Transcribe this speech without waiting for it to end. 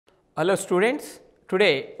Hello students,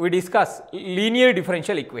 today we discuss linear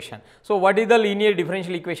differential equation. So what is the linear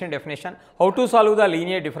differential equation definition, how to solve the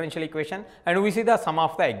linear differential equation, and we see the some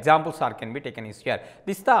of the examples are can be taken is here.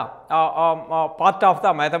 This is the part of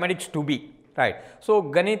the mathematics 2B. Right. So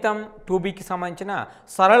గణితం 2Bకి సంబంధించిన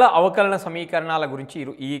సరళ అవకలన సమీకరణాల గురించి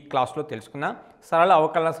ఈ క్లాస్లో తెలుసుకుందాం. సరళ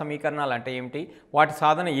అవకలన సమీకరణాలు అంటే ఏమిటి, వాటి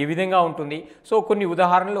సాధన ఏ విధంగా ఉంటుంది, సో కొన్ని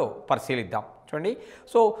ఉదాహరణలు పరిశీలిద్దాం. చూడండి.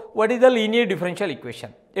 So what is the linear differential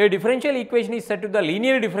equation? A differential equation is set to the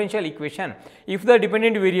linear differential equation if the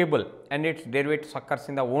dependent variable and its derivatives occurs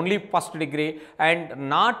in the only first degree and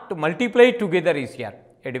not multiplied together is here.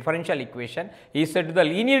 A differential equation is set to the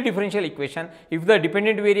linear differential equation if the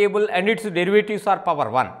dependent variable and its derivatives are power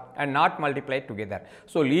 1 and not multiplied together.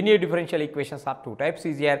 So linear differential equations are two types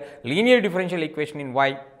is here, linear differential equation in y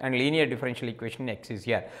and linear differential equation in x is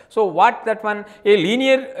here. So what that one,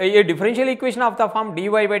 a differential equation of the form dy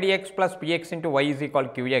by dx plus px into y is equal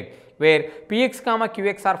to qx, where px comma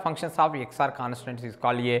qx are functions of x are constants is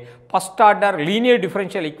called a first order linear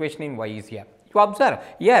differential equation in y is here. You observe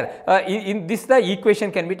here in this the equation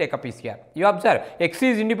can be take up is here. You observe x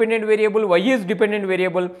is independent variable, y is dependent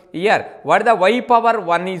variable. Here what the y power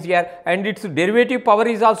 1 is here and its derivative power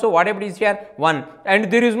is also whatever is here 1, and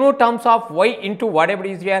there is no terms of y into whatever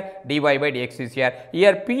is here dy by dx is here.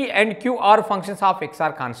 Here p and q are functions of x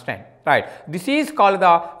are constant. Right. This is called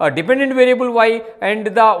the dependent variable y and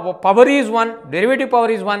the power is 1, derivative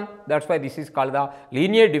power is 1. That's why this is called the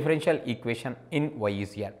linear differential equation in y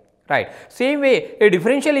is here. Right. Same way a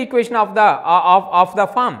differential equation of the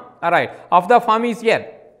form, right, of the form is here.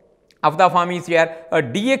 Of the form is here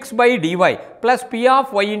dx by dy plus p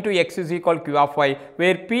of y into x is equal to q of y,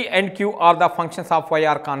 where p and q are the functions of y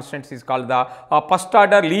are constants is called the first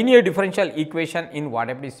order linear differential equation in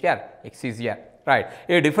whatever is here x is here. Right.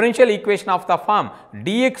 A differential equation of the form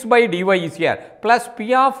dx by dy is here plus p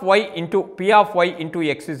of y into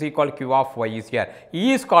x is equal to q of y is here. E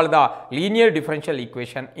is called the linear differential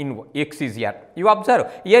equation in x is here. You observe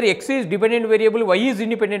here x is dependent variable, y is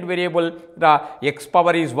independent variable, the x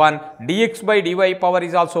power is 1, dx by dy power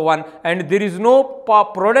is also 1, and there is no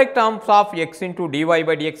product terms of x into dy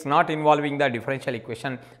by dx not involving the differential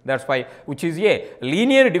equation. That's why which is a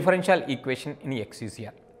linear differential equation in x is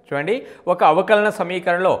here. చూడండి, ఒక అవకలన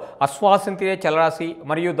సమీకరణలో అస్వాతంత్ర్య చలరాశి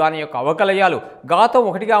మరియు దాని యొక్క అవకలయాలు ఘాతం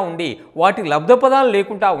 1గా ఉండి వాటి లబ్ధ పదాలు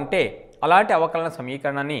లేకుండా ఉంటే అలాంటి అవకలన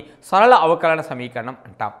సమీకరణాన్ని సరళ అవకలన సమీకరణం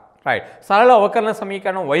అంటాం. రైట్. సరళ అవకలన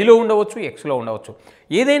సమీకరణం yలో ఉండవచ్చు, xలో ఉండవచ్చు.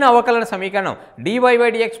 ఏదైనా అవకలన సమీకరణం dy by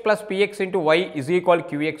dx plus px into y is equal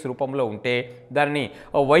to qx రూపంలో ఉంటే దాన్ని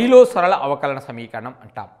yలో సరళ అవకలన సమీకరణం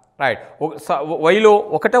అంటాం. రైట్. yలో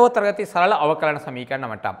 1వ తరగతి సరళ అవకలన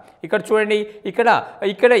సమీకరణం అంటాం. ఇక్కడ చూడండి,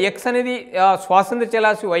 ఇక్కడ x అనేది స్వాతంత్ర్య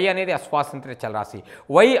చలరాశి, y అనేది అస్వాతంత్ర్య చలరాశి.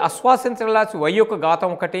 y అస్వాతంత్ర్య చలరాశి y యొక్క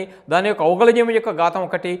ఘాతం 1, దాని యొక్క అవకలజం యొక్క ఘాతం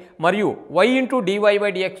 1 మరియు y into dy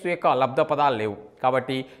by dx యొక్క లబ్ధ పదాలు లేవు.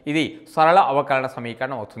 కాబట్టి ఇది సరళ అవకలన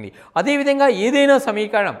సమీకరణం అవుతుంది. అదేవిధంగా ఏదైనా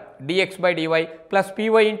సమీకరణం dx by dy plus py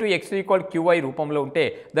into x equal qy రూపంలో ఉంటే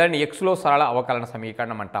దాన్ని xలో సరళ అవకలన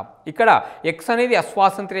సమీకరణం అంటాం. ఇక్కడ x అనేది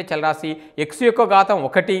అస్వాతంత్ర్య చలరాశి, x యొక్క ఘాతం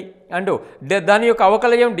 1 అండ్ దాని యొక్క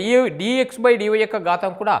అవకలయం dx by dy యొక్క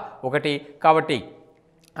ఘాతం కూడా 1. కాబట్టి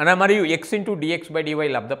మరియు x into dx by dy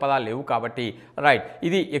లబ్ధ పదాలు లేవు కాబట్టి రైట్,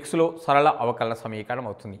 ఇది xలో సరళ అవకలన సమీకరణం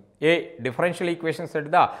అవుతుంది. A differential equation set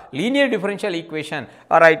the linear differential equation,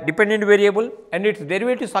 right, dependent variable and its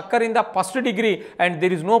derivatives occur in the first degree and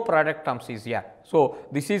there is no product terms is here. So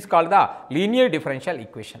this is called the linear differential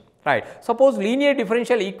equation. Right. Suppose linear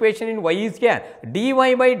differential equation in y is here dy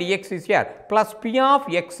by dx is here plus p of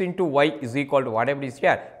x into y is equal to whatever is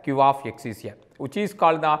here q of x is here, which is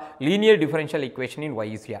called the linear differential equation in y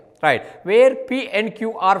is here. Right. Where p and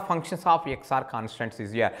q are functions of x are constants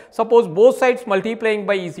is here. Suppose both sides multiplying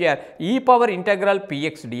by is here e power integral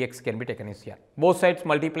px dx can be taken is here. Both sides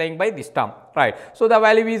multiplying by this term. Right. So the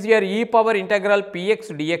value is here e power integral px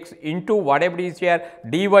dx into whatever is here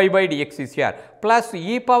dy by dx is here plus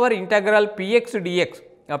e power integral px dx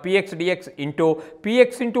into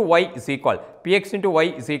px into y is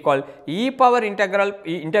equal e power integral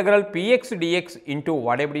px dx into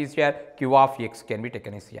whatever is here q of x can be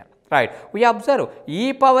taken is here. Right. We observe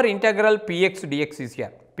e power integral px dx is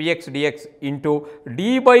here, px dx into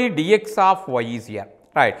d by dx of y is here.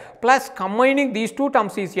 Right. Plus combining these two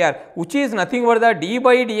terms is here, which is nothing but the d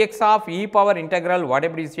by dx of e power integral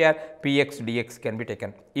whatever is here px dx can be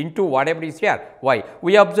taken into whatever is here y.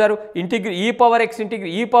 We observe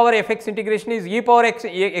𝗓𝑥 integration is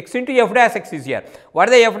𝑒_x into f dash x is here. What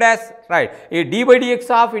is the f dash? Right, a d by dx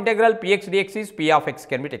of integral px dx is p of x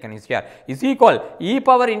can be taken is here is equal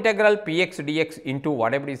𝑒_px dx into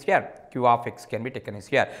whatever is here q of x can be taken is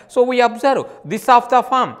here. So we observe this of the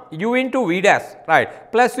form u into v dash,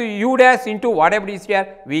 right, plus u dash into whatever is here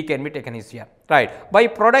v can be taken is here, right. By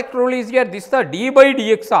product rule is here, this is the d by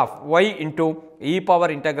dx of y into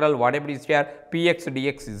𝑒_integral whatever is here px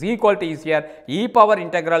dx is equal to is here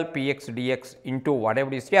𝑒_integral px dx into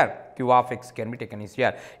whatever is here q of x can be taken is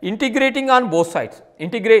here. Integrating on both sides,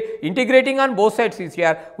 integrating on both sides is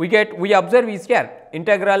here, we observe is here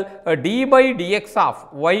integral d by dx of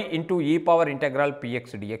y into 𝑒_integral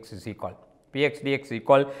px dx is equal px dx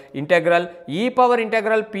equal integral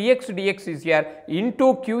𝑒_integral px dx is here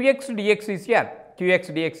into qx dx is here, qx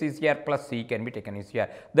dx is here plus c can be taken is here.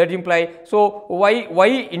 That imply, so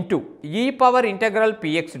y into 𝑒_integral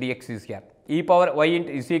px dx is here, y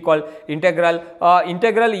is equal integral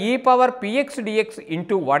𝑒_px dx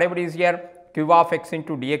into whatever is here q of x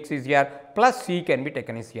into dx is here plus c can be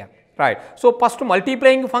taken is here, right. So first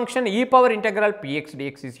multiplying function 𝑒_integral px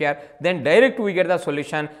dx is here, then direct we get the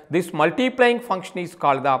solution. This multiplying function is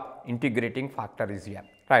called the integrating factor is here,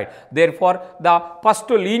 right. Therefore the first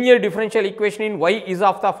linear differential equation in y is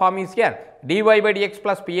of the form is here dy by dx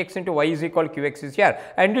plus px into y is equal qx is here,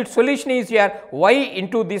 and its solution is here y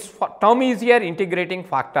into this term is here integrating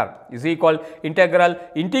factor is equal integral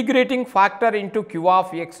integrating factor into q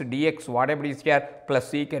of x dx whatever is here plus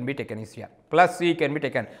c can be taken is here, plus c can be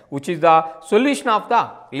taken, which is the solution of the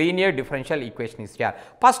linear differential equation is here.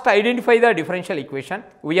 First identify the differential equation.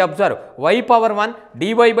 We observe y power 1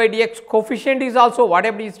 dy by dx coefficient is also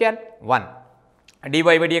whatever is here 1. dy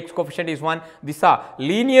by dx coefficient is 1. This is a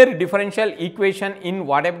linear differential equation in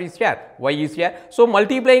whatever is here y is here. So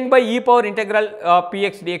multiplying by 𝑒_integral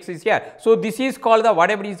px dx is here. So this is called the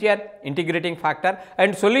whatever is here integrating factor,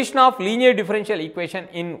 and solution of linear differential equation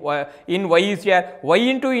in y is here y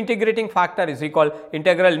into integrating factor is equal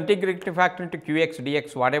integral integrating factor into qx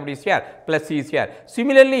dx whatever is here plus c is here.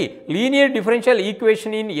 Similarly linear differential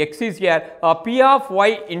equation in x is here p of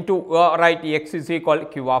y into right x is equal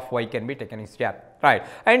q of y can be taken is here, right.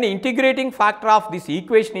 And integrating factor of this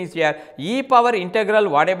equation is here 𝑒_integral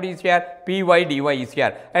whatever is here py dy is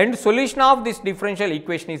here, and solution of this differential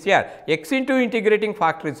equation is here x into integrating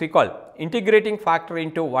factor is equal integrating factor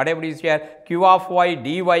into whatever is here q of y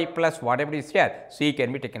dy plus whatever is here c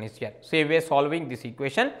can be taken is here. Same way solving this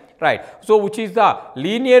equation, right. So which is the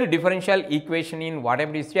linear differential equation in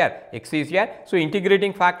whatever is here x is here, so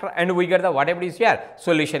integrating factor and we get the whatever is here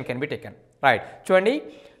solution can be taken, right. చూడండి,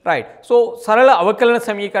 right. So సరళ అవకలన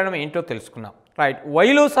సమీకరణం ఏంటో తెలుసుకున్నాం, right.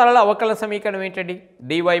 వైలో సరళ అవకలన సమీకరణం ఏంటండి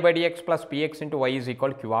dy by dx plus px into y is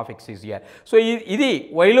equal q of x is here. So ఇది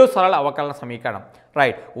వైలో సరళ అవకలన సమీకరణం,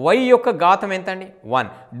 రైట్. y యొక్క ఘాతం ఎంత అండి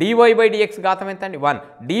 1, dy by dx ఘాతం ఎంత అండి 1,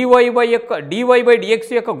 dy by dx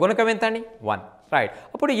యొక్క గుణకం ఎంత అండి 1, రైట్.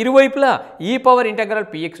 అప్పుడు ఇరువైపులా 𝑒_integral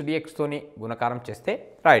px dx తోని గుణకారం చేస్తే,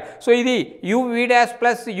 రైట్. సో ఇది uv dash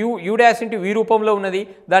plus u dash into v రూపంలో ఉన్నది,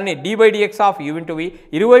 దాన్ని d by dx of u into v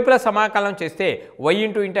ఇరువైపులా సమాకలనం చేస్తే y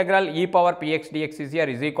into integral 𝑒_px dx is here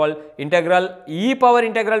is equal integral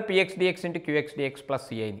𝑒_integral px dx into qx dx plus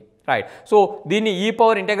c అయింది, right. So దీన్ని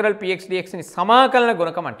𝑒_integral px dx ని సమాకలన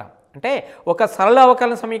గుణకం అంటాం. అంటే ఒక సరళ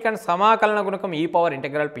అవకలన సమీకరణ సమాకలన గుణకం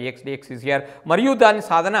𝑒_integral px dx is here, మరియు దాని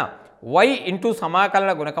సాధన y ఇంటూ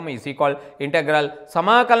సమాకలన గుణకం ఈజ్ ఈక్వల్ ఇంటగ్రల్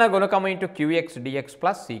సమాకలన గుణకం into qx dx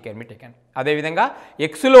plus c can be taken. అదేవిధంగా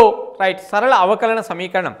xలో, రైట్, సరళ అవకలన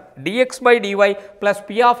సమీకరణం dx by dy plus p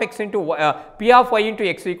of y into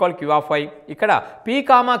x equal q of y. ఇక్కడ p,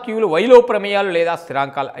 qలు yలో ప్రమేయాలు లేదా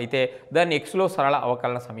స్థిరాంకాలు అయితే దాన్ని xలో సరళ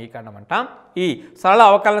అవకలన సమీకరణం అంటాం. ఈ సరళ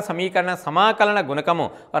అవకలన సమీకరణ సమాకలన గుణకము,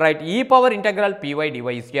 right, 𝑒_integral py dy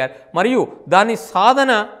is here, మరియు దాని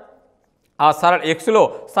సాధన ఆ xలో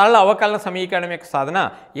సరళ అవకలన సమీకరణం యొక్క సాధన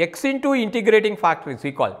x into integrating factor is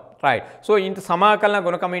equal, right. So into సమాకలన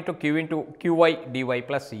గుణకం into q into qy dy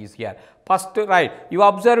plus c is here. First, right, you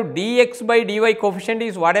observe dx by dy coefficient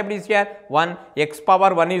is whatever is here 1, x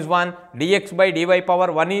power 1 is 1, dx by dy power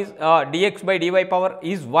 1 is dx by dy power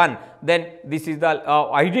is 1. Then this is the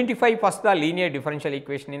identify first the linear differential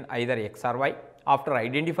equation in either x or y. After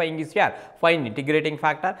identifying is here, find integrating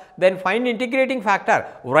factor, then find integrating factor,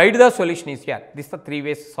 write the solution is here. This is the three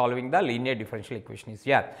ways solving the linear differential equation is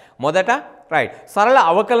here. మొదట, right, సరళ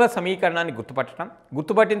అవకలన సమీకరణాన్ని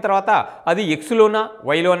గుర్తుపట్టిన తర్వాత అది xలోనా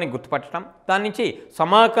yలోని గుర్తుపట్టడం, దాని నుంచి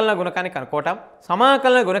సమాకలన గుణకాన్ని కనుక్కోవటం,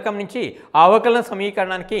 సమాకలన గుణకం నుంచి ఆ అవకలన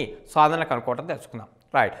సమీకరణానికి సాధన కనుక్కోవటం తెలుసుకుందాం,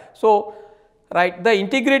 right. So right, the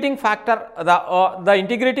integrating factor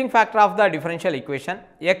of the differential equation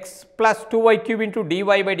x plus 2y cube into dy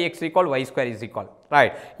by dx is equal y square is equal,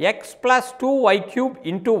 right, x plus 2y cube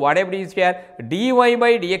into whatever is here dy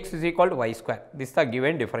by dx is equal to y square. This is the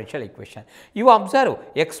given differential equation. You observe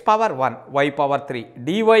x power 1, y power 3,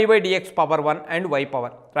 dy by dx power 1 and y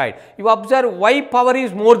power, right. You observe y power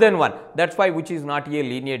is more than 1, that is why which is not a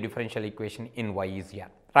linear differential equation in y is here,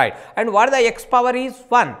 right. And what the x power is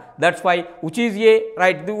 1, that is why which is a,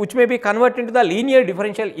 right, which may be converted into the linear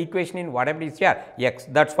differential equation in whatever is here x.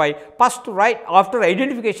 That is why first, right, after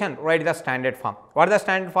identification write the standard form. What the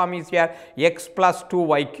standard form is here x plus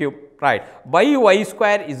 2y cube, right, by y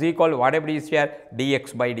square is equal to whatever is here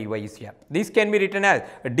dx by dy is here. This can be written as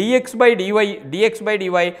dx by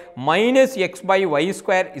dy minus x by y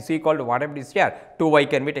square is equal to whatever is here 2y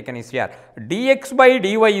can be taken is here, dx by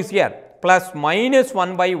dy is here plus minus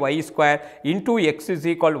 1 by y square into x is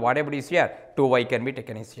equal to whatever is here 2y can be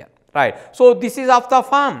taken is here, right. So, this is of the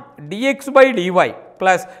form dx by dy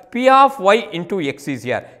plus p of y into x is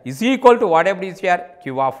here is equal to whatever is here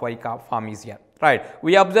q of y form is here, right.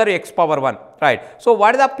 We observe x power 1, right. So,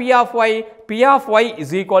 what is the p of y? P of y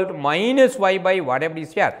is equal to minus y by whatever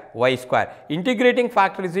is here y square. Integrating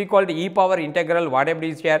factor is equal to e power integral whatever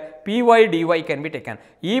is here py dy can be taken.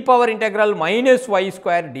 E power integral minus y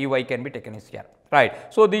square dy can be taken is here, right.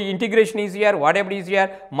 So, the integration is here whatever is here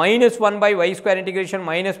minus 1 by y square integration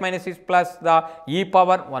minus is plus the e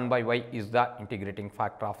power 1 by y is the integrating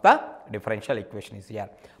factor of the differential equation is here.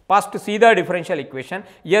 First see the differential equation,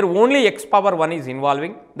 here only x power 1 is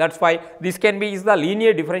involving, that is why this can be is the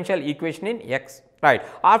linear differential equation in x, right.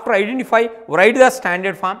 After identify, write the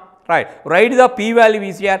standard form, right, write the p value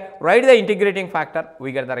is here, write the integrating factor,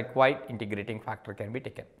 we get the required integrating factor can be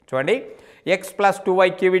taken. చూడండి x plus 2y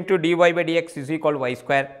cube into dy by dx is equal to y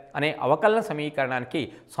square అనే అవకలన సమీకరణానికి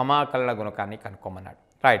సమాకలన గుణకాన్ని కనుక్కోమన్నాడు,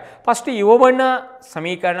 right. First ఇవ్వబడిన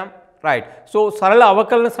సమీకరణం, right. So, సరళ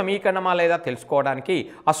అవకలన సమీకరణమా లేదా తెలుసుకోవడానికి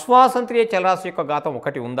అస్వాతంత్ర్య చలరాశి యొక్క ఘాతం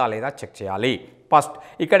 1 ఉందా లేదా చెక్ చేయాలి. ఫస్ట్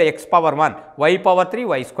ఇక్కడ x power 1, y power 3,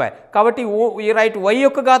 y square, కాబట్టి రైట్ y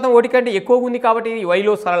యొక్క ఘాతం 1 కంటే ఎక్కువగా ఉంది కాబట్టి ఇది y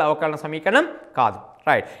లో సరళ అవకలన సమీకరణం కాదు,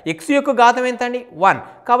 రైట్. x యొక్క ఘాతం ఎంత అండి 1,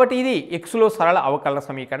 కాబట్టి ఇది x లో సరళ అవకలన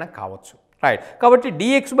సమీకరణం కావచ్చు, రైట్. కాబట్టి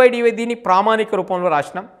dx by dy దీన్ని ప్రామాణిక రూపంలో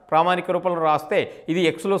రాసినాం, ప్రామాణిక రూపంలో రాస్తే ఇది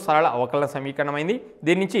x లో సరళ అవకలన సమీకరణం అయింది.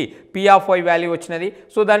 దీని నుంచి p ఆఫ్ y వాల్యూ వచ్చినది.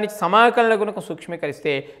 సో, దాన్ని సమాకలన గుణకం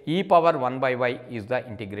సూక్ష్మీకరిస్తే e power 1 by y is the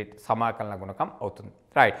integrate సమాకలన గుణకం అవుతుంది,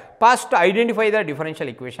 right. First identify the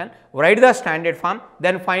differential equation, right the standard form,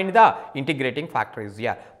 then find the integrating factor is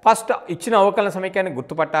here. First ఇచ్చిన అవకలన సమీకరణాన్ని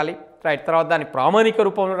గుర్తుపట్టాలి, రైట్. తర్వాత దాన్ని ప్రామాణిక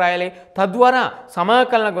రూపంలో రాయాలి, తద్వారా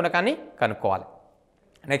సమాకలన గుణకాన్ని కనుక్కోవాలి.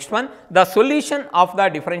 Next one, the solution of the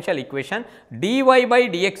differential equation dy by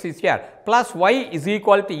dx is here plus y is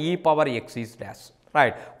equal to e power x is dash,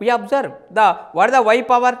 right. We observe the what is the y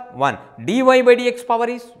power 1, dy by dx power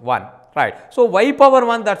is 1, right. So, y power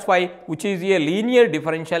 1, that is why which is a linear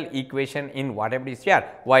differential equation in whatever is here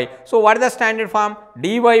y. So, what is the standard form?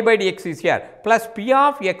 Dy by dx is here plus p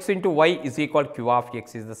of x into y is equal to q of x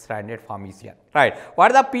is the standard form is here, right.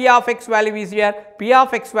 What is the p of x value is here? P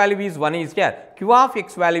of x value is 1 is here, q of x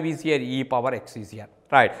value is here, e power x is here,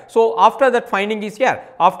 right. So, after that finding is here,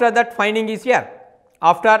 after that finding is here,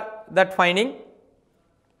 after that finding,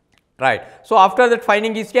 right. So, after that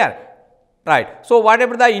finding is here, right. So,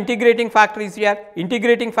 whatever the integrating factor is here,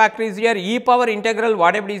 integrating factor is here, e power integral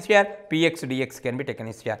whatever is here px dx can be taken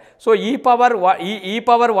is here. So, e power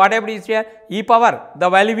whatever is here, e power the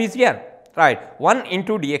value is here, right, 1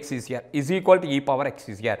 into dx is here is equal to e power x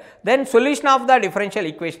is here. Then solution of the differential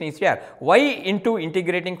equation is here, y into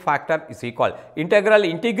integrating factor is equal integral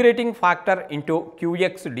integrating factor into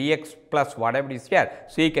qx dx plus whatever is here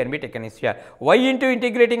c can be taken is here. Y into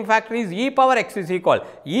integrating factor is e power x is equal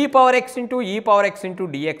e power x into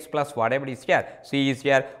dx plus whatever is here c is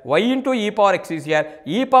here. Y into e power x is here,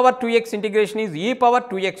 e power 2x integration is e power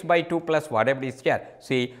 2x by 2 plus whatever is here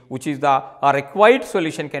c, which is the required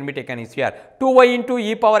solution can be taken is here. 2y into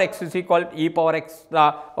e power x is equal to e power x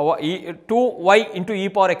 2y into e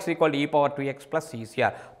power x equal to e power 2x plus c is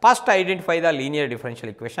here. First identify the linear differential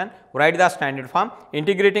equation, write the standard form,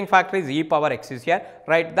 integrating factor is e power x is here,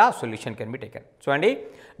 write the solution can be taken. So, andi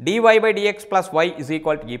dy by dx plus y is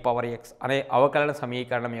equal to e power x అనే అవకలన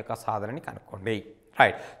సమీకరణం యొక్క సాధనని కనుక్కోండి,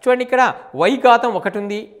 right. చూడండి ఇక్కడ y ఘాతం 1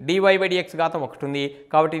 ఉంది, dy/dx ఘాతం 1 ఉంది,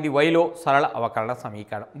 కాబట్టి ఇది yలో సరళ అవకలన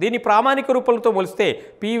సమీకరణం. దీని ప్రామాణిక రూపంతో పోలిస్తే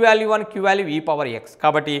p value 1 q value e⁻x,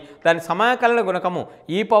 కాబట్టి దాని సమాకలన గుణకము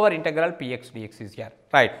e⁻∫px dx is here.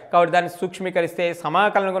 Right. కాబట్టి దాన్ని సూక్ష్మీకరిస్తే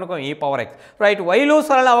సమాకలన గుణకం e⁻x. రైట్. yలో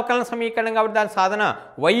సరళ అవకలన సమీకరణం కాబట్టి దాని సాధన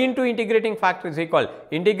y into integrating factor is equal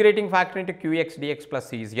integrating factor into qx dx plus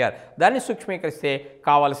c is here. దాన్ని సూక్ష్మీకరిస్తే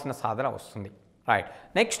కావాల్సిన సాధన వస్తుంది. Right.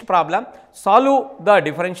 Next problem, solve the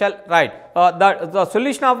differential. Right. The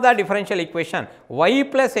solution of the differential equation y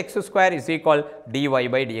plus x square is equal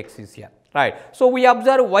dy/dx is here. Right. So we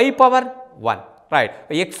observe y power 1. Right.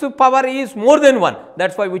 X power is more than 1.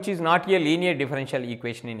 That's why which is not a linear differential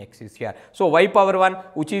equation in x is here. So y power 1,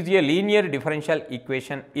 which is a linear differential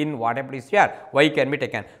equation in whatever is here, y can be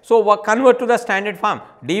taken. So convert to the standard form,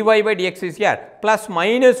 dy/dx is here plus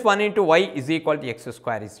minus 1 into y is equal to x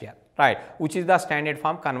square is here. Right, which is the standard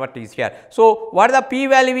form, convert is here. So what the p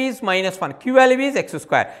value is -1, q value is x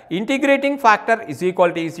square, integrating factor is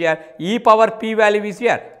equal to is here, e power p value is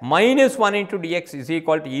here, -1 into dx is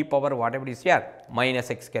equal to e power whatever is here, minus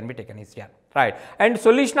x can be taken is here. Right. And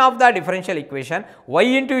solution of the differential equation y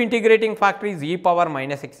into integrating factor is e power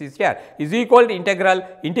minus x is here is equal to integral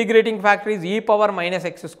integrating factor is e power minus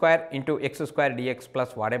x square into x square dx plus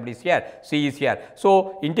whatever is here, c is here. So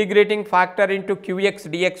integrating factor into qx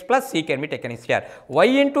dx plus c can be taken is here. Y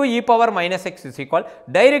into e power minus x is equal,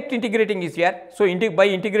 direct integrating is here. So by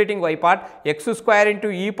integrating y part, x square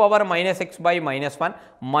into e power minus x by -1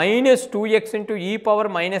 minus 2x into e power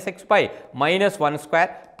minus x by -1 square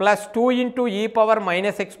plus 2 into e power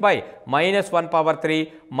minus x by -1 power 3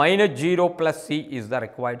 minus 0 plus c is the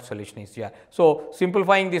required solution is here. So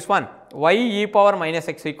simplifying this one, y e power minus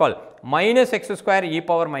x equal minus x square e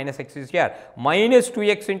power minus x is here minus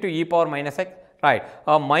 2x into e power minus x. Right,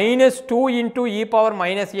 minus 2 into e power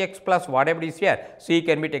minus x plus whatever is here, c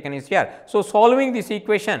can be taken is here. So solving this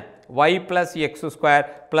equation, y plus x square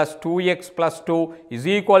plus 2x plus 2 is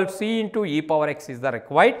equal to c into e power x is the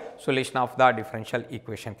required solution of the differential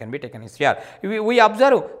equation can be taken is here. We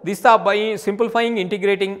observe this by simplifying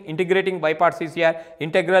integrating by parts is here,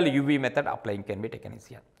 integral uv method applying can be taken is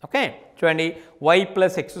here. Okay. చూడండి y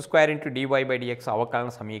plus x square into dy/dx అవకలన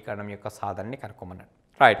సమీకరణం యొక్క సాధనని కనుక్కోమన్నాడు.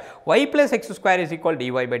 Right, y plus X square is equal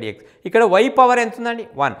dy/dx. ఇక్కడ y power ఎంత ఉందండి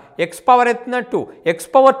 1, x power ఎంత ఉందండి 2, x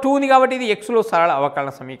power 2 ఉంది కాబట్టి ఇది x లో సరళ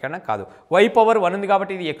అవకలన సమీకరణం కాదు, y పవర్ 1 ఉంది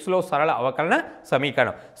కాబట్టి ఇది x లో సరళ అవకలన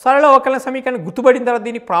సమీకరణం. సరళ అవకలన సమీకరణం గుర్తుపడిన తర్వాత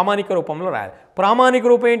దీన్ని ప్రామాణిక రూపంలో రాయాలి. ప్రామాణిక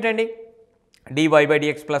రూపం ఏంటండి,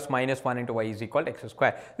 dy/dx plus -1 into y is equal to x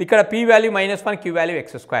square. ఇక్కడ p value -1, q value x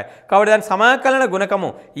square, కాబట్టి దాని సమాకలన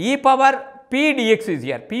గుణకము e power p dx is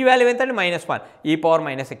here, p value ఎంత అంటే -1, e power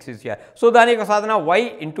 -x is here. So దాని యొక్క సాధన y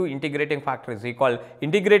into integrating factor is equal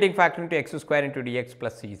integrating factor into x square into dx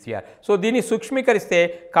plus c is here. So దీన్ని సూక్ష్మీకరిస్తే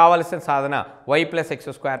కావాల్సిన సాధన y plus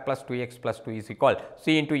x square plus 2x plus 2 is equal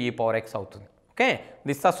c into e power x అవుతుంది. Okay,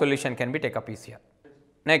 this the solution can be take up is here.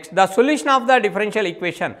 Next, the solution of the differential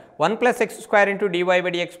equation 1 plus x square into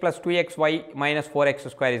dy/dx plus 2xy minus 4x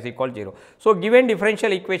square is equal to 0. So given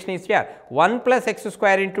differential equation is here, 1 plus x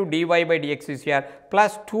square into dy/dx is here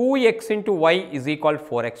plus 2x into y is equal to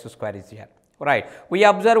 4x square is here. Right, we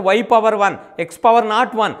observe y power 1, x power not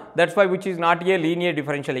 1, that's why which is not a linear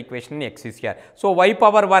differential equation in x is here. So y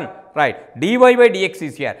power 1, right, dy/dx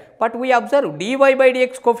is here, but we observe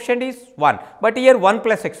dy/dx coefficient is 1, but here 1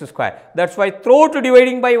 plus x square, that's why through to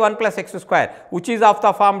dividing by 1 plus x square, which is of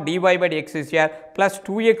the form dy/dx is here plus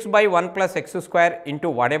 2x by 1 plus x square into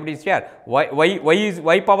whatever is here,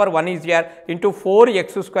 y power 1 is here into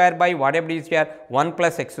 4x square by whatever is here, 1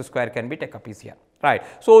 plus x square can be take up is here. Right,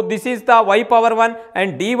 so this is the y power 1 and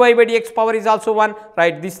dy/dx power is also 1.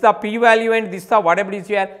 Right, this is the p value and this is the whatever is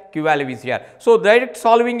here, q value is here. So direct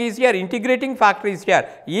solving is here, integrating factor is here,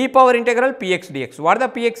 e power integral px dx. What the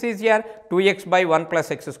px is here, 2x by 1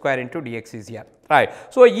 plus x square into dx is here. Right,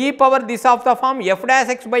 so e power this of the form f dash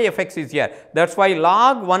x by fx is here, that's why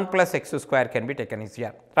log 1 plus x square can be taken is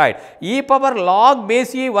here. Right, e power log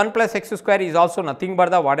base e 1 plus x square is also nothing but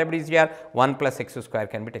the whatever is here, 1 plus x square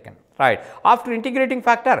can be taken. Right, after integrating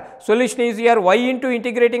factor, solution is here, y into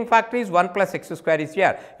integrating factor is 1 plus x square is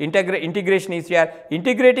here, integration is here,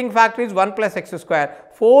 integrating factor is 1 plus x square,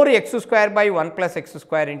 4x square by 1 plus x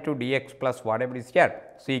square into dx plus whatever is here,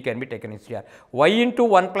 c can be taken is here. Y into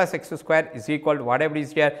 1 plus x square is equal to whatever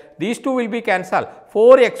is here, these two will be cancelled,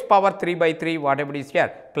 4x power 3 by 3 whatever is here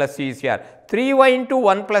plus c is here, 3y into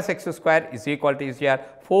 1 plus x square is equal to is here,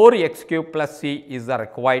 4x cube plus c is the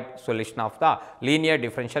required solution of the linear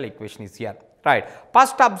differential equation is here. Right,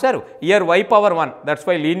 first observe here y power 1, that's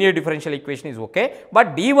why linear differential equation is okay,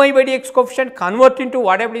 but dy/dx coefficient convert into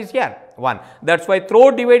whatever is here, 1. That's why throw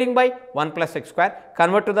dividing by 1 plus x square,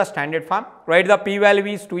 convert to the standard form, write the p value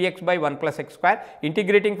is 2x by 1 plus x square,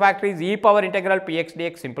 integrating factor is e power integral px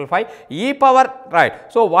dx, simplify, e power, right.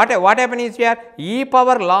 So what happens is here, e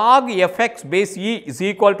power log fx base e is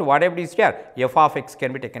equal to whatever is here, f of x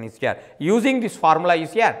can be taken is here. Using this formula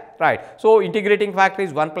is here, right. So integrating factor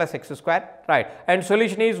is 1 plus x square, right, and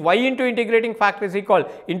solution is y into integrating factor is equal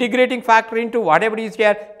integrating factor into whatever is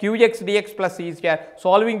here, qx dx plus c is here.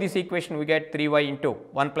 Solving this equation we get 3y into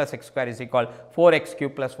 1 plus x square is equal 4x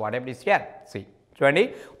cube plus whatever is here, c. చూడండి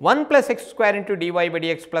 1 plus x square into dy by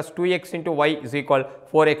dx plus 2x into y is equal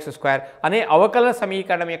 4x square అనే అవకలన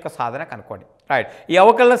సమీకరణం యొక్క సాధన కనుక్కోండి, right. ఈ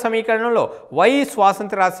అవకలన సమీకరణంలో y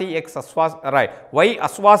స్వాతంత్ర రాశి x రైట్, y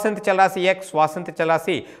అస్వాతంత్ర చలరాశి x స్వాతంత్ర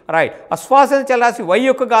చలరాశి రైట్, అస్వాతంత్ర చలరాశి y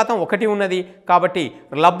యొక్క ఘాతం 1 ఉన్నది కాబట్టి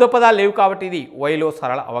లబ్ధ పదాలు లేవు కాబట్టి ఇది y లో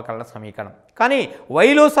సరళ అవకలన సమీకరణం. కానీ y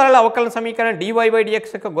లో సరళ అవకలన సమీకరణం dy by dx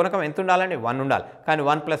యొక్క గుణకం ఎంత ఉండాలంటే 1 ఉండాలి, కానీ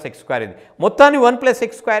 1 plus x square ఇది మొత్తాన్ని 1 plus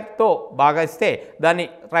x square తో భాగిస్తే దాన్ని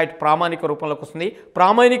రైట్ ప్రామాణిక రూపంలోకి వస్తుంది.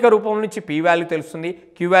 ప్రామాణిక రూపం నుంచి p వాల్యూ తెలుస్తుంది,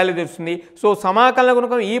 q వాల్యూ తెలుస్తుంది. సో సమాకలన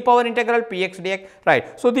గుణకం e power integral px dx, right.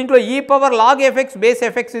 So దీంట్లో e power log fx base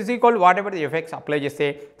fx is equal what ever fx apply చేస్తే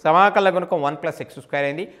సమాకలన గుణకం 1 plus x square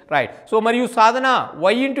అయింది, రైట్. సో మరియు సాధన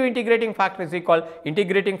y into integrating factor is equal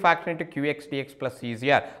integrating factor into qx dx plus c is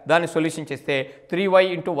here. దాన్ని solution చేస్తే 3y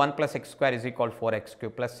into 1 plus x square is equal 4x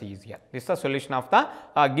cube plus c is here. This is the solution of the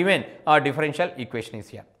given differential equation is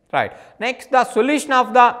here, right. Next, the solution of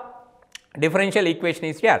the differential equation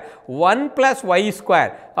is here 1 plus y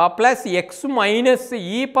square plus x minus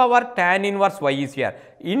e power tan inverse y is here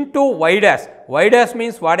into y dash. Y dash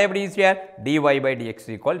means whatever is here, dy by dx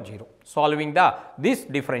is equal 0. Solving this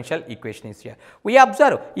differential equation is here. We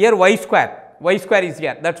observe here y square is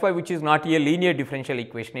here, that's why which is not a linear differential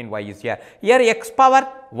equation in y is here. Here x power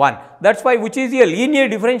 1, that's why which is a linear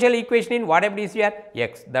differential equation in whatever is here,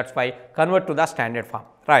 x, that's why convert to the standard form,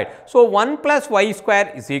 right. So 1 plus y square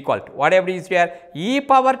is equal to whatever is here, e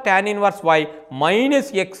power tan inverse y minus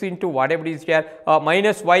x into whatever is here,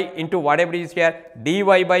 minus y into whatever is here, dy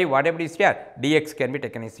by whatever is here, dx can be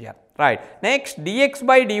taken is here, right. Next, dx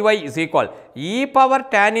by dy is equal e power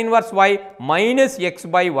tan inverse y minus x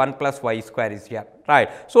by 1 plus y square is here, right.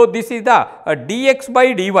 So this is the dx by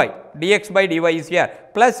dy is here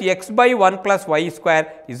plus x by 1 plus y square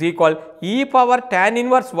is equal e power tan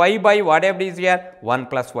inverse y by whatever is here, 1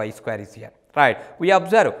 plus y square is here, right. We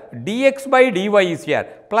observe dx by dy is here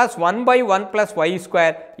plus 1 by 1 plus y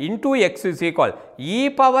square into x is equal e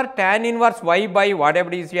power tan inverse y by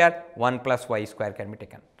whatever is here, 1 plus y square can be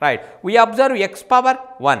taken, right. We observe x power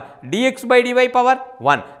 1, dx by dy power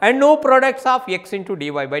 1 and no products of x into dy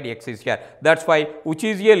by dx is here. That's why which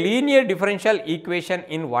is a linear differential equation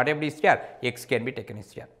in whatever is here, x can be taken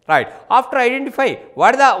is here, right. After identify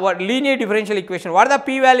what the linear differential equation, what the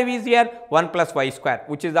p value is here, 1 plus y square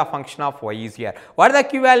which is the function of y is here. What the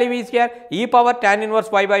q value is here, e power tan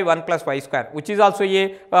inverse y by 1 plus y square which is also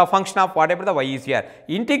a function of whatever the y is here.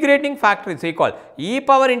 Integrating factor is equal e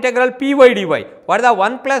power integral p by dy, what the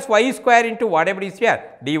 1 plus y square into whatever is here,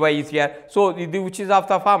 dy is here. So which is of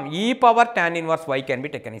the form e power tan inverse y can be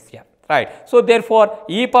taken is here, right. So therefore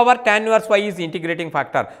e power tan inverse y is integrating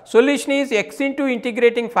factor. Solution is x into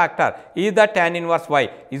integrating factor is the tan inverse y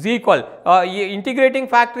is equal integrating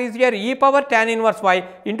factor is here e power tan inverse y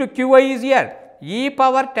into qy is here e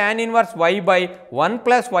power tan inverse y by 1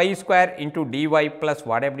 plus y square into dy plus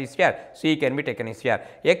whatever is here, c can be taken is here.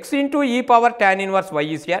 X into e power tan inverse y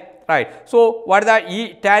is here, right. So what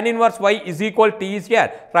the tan inverse y is equal t is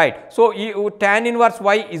here, right. So tan inverse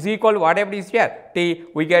y is equal whatever is here, t,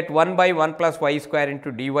 we get 1 by 1 plus y square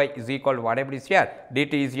into dy is equal whatever is here,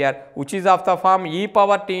 dt is here, which is of the form e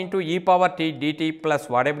power t into e power t dt plus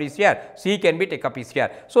whatever is here, c can be taken up is here.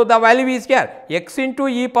 So the value is here x into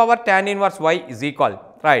e power tan inverse y is equal,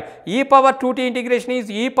 right, e power 2t integration is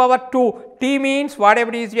e power 2 t means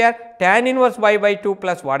whatever is here, tan inverse y by 2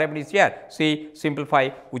 plus whatever is here, c, simplify,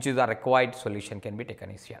 which is the required solution can be taken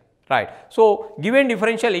is here, right. So given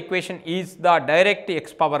differential equation is the direct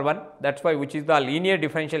x power 1, that's why which is the linear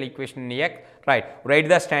differential equation in x, right. Write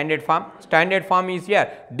the standard form. Standard form is here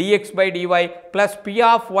dx by dy plus p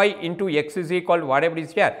of y into x is equal whatever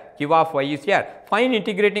is here, q of y is here. Find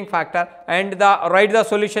integrating factor and write the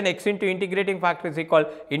solution x into integrating factor is equal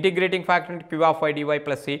integrating factor into q of y dy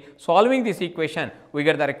plus c. Solving this equation we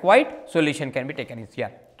get the required solution can be taken is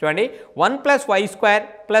here. చూడండి 1 plus y square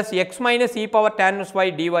plus x minus 𝑒⁻tan−y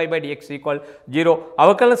dy/dx = 0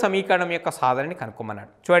 అవకలన సమీకరణం యొక్క సాధనని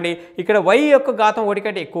కనుక్కోమన్నాడు. చూడండి ఇక్కడ y యొక్క ఘాతం 1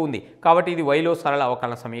 కంటే ఎక్కువ ఉంది కాబట్టి ఇది y లో సరళ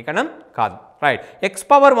అవకలన సమీకరణం కాదు. రైట్,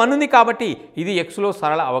 x⁻1 ఉంది కాబట్టి ఇది x లో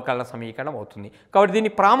సరళ అవకలన సమీకరణం అవుతుంది. కాబట్టి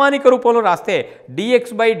దీన్ని ప్రామాణిక రూపంలో రాస్తే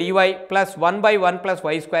dx/dy plus 1/1 plus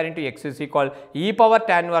y² × x =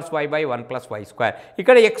 𝑒⁻tan−1y/1 + y².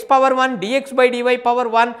 ఇక్కడ x⁻1 dx/dy power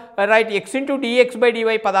 1 right x ×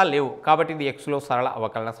 dx/dy పదాలు లేవు కాబట్టి ఇది x లో సరళ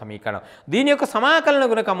అవకలన సమీకరణం. దీని యొక్క సమాకలన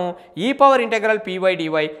గుణకము e⁻∫P/dy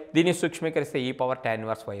దీన్ని సూక్ష్మీకరిస్తే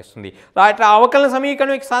e⁻tan−1y వస్తుంది. రైట్, అవకలన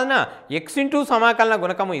సమీకరణం యొక్క సాధన x × సమాకలన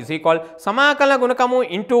గుణకము సమాకలన గుణకము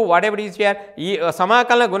into whatever is here ఈ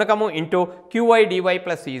సమాకలన గుణకము into �qy dy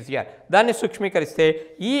plus is here దాన్ని సూక్ష్మీకరిస్తే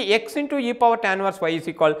ఈ x × e⁻tan−1y =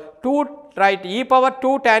 2 right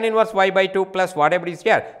e⁻2tan−1y/2 plus whatever is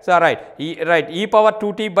here. So right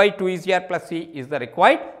e⁻2t/2 is here plus c is the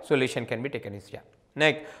required solution can be taken is here.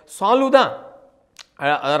 Next, solve the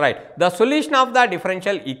the solution of the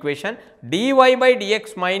differential equation dy/dx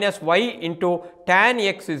minus y into tan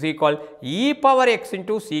x is equal e⁻x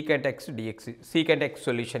into secant x dx. Secant x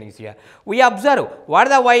solution is here. We observe what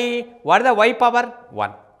the y power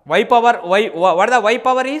 1. What the y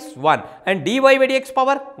power is 1 and dy/dx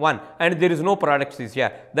power 1 and there is no products is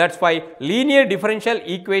here. That's why linear differential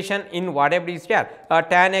equation in whatever is here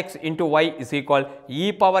tan x into y is equal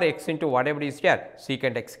e⁻x into whatever is here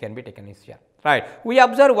secant x can be taken is here. Right, we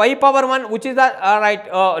observe y power 1 which is the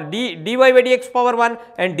dy/dx power 1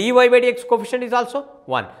 and dy/dx coefficient is also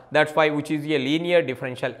 1. That's why which is a linear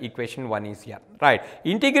differential equation 1 is here. Right,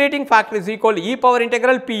 integrating factor is equal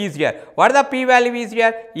e⁻∫P is here. What the P value is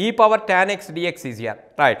here? e⁻tan x dx is here.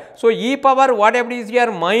 Right, so e⁻ whatever is here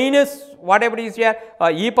minus whatever is here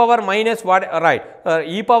e⁻ minus what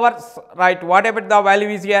e⁻ whatever the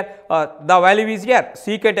value is here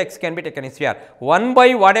secant x can be taken is here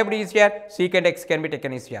 1/whatever is here secant x can be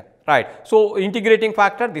taken is here. Right, so integrating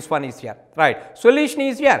factor this one is here. Right, solution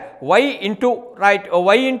is here y into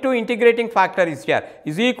integrating factor is here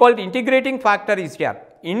is equal to integrating factor is here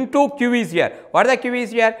into q is here. What the q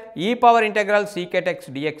is here? e⁻∫ secant x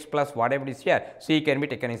dx plus whatever is here c can be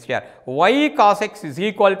taken is here y cos x is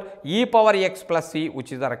equal to e⁻x plus c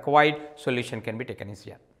which is the required solution can be taken is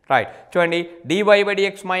here. Right, చూడండి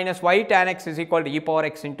dy/dx minus y tan x is equal to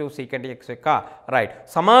e⁻x into secant x యొక్క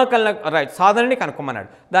సమాకలన సాధనని కనుక్కోమన్నాడు.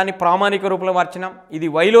 దాన్ని ప్రామాణిక రూపంలో మార్చినాం. ఇది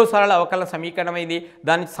y లో సరళ అవకలన సమీకరణం అయింది.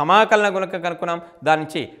 దాని సమాకలన గుణకం కనుక్కున్నాం. దాని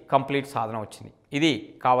నుంచి కంప్లీట్ సాధన వచ్చింది. ఇది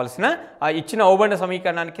కావాల్సిన ఇచ్చిన అవబంధ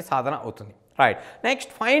సమీకరణానికి సాధన అవుతుంది. Right, next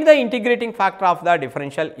find the integrating factor of the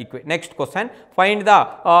differential equation. Next question, find the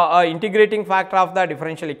integrating factor of the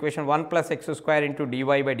differential equation 1 plus x² into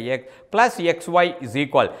dy/dx plus xy is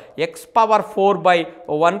equal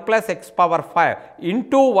x⁻4/1 plus x⁻5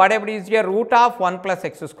 into whatever is here root of 1 plus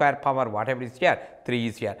x² power whatever is here 3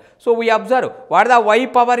 is here. So we observe what the y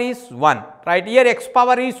power is 1. Right, here x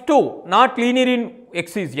power is 2 not linear in x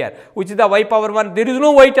is here which is the y power 1 there is no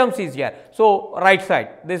y terms is here. So right side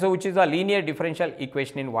this which is a linear differential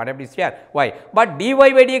equation in whatever is here y but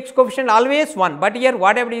dy/dx coefficient always 1 but here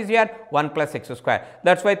whatever is here 1 plus x².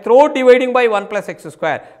 That's why through dividing by 1 plus x²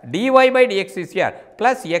 dy/dx is here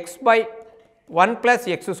plus x/1 plus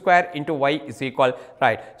x² into y is equal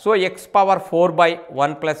so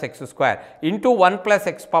x⁻4/1 plus x² into 1 plus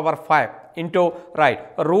x⁻5 into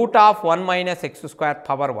root of 1 minus x²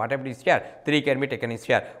 power whatever is here 3 can be taken is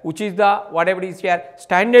here which is the whatever is here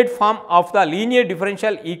standard form of the linear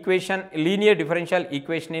differential equation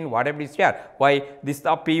in whatever is here y this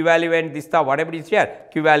the p value and this the whatever is here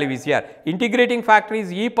q value is here. Integrating factor is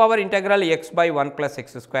e⁻∫x/1 plus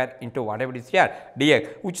x² into whatever is here dx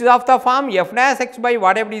which is of the form f' x by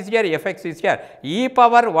whatever is here fx is here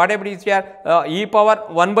e⁻whatever is here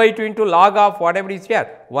e⁻1/2 into log of whatever is here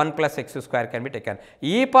 1 plus x² can be taken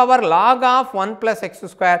e⁻log of 1 plus x²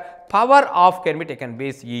 power of can be taken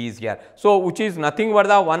base e is here. So which is nothing but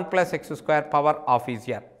the 1 plus x² power of is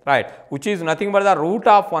here which is nothing but the root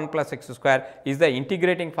of 1 plus x² is the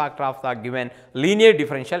integrating factor of the given linear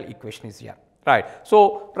differential equation is here. So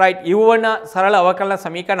ఇవ్వబడిన సరళ అవకలన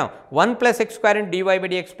సమీకరణం 1 plus x² into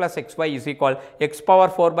dy/dx plus xy is equal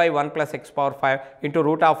x⁻4/1 plus x⁻5 into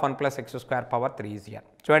root of 1 plus x² power 3 is here.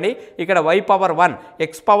 చూడండి ఇక్కడ y power 1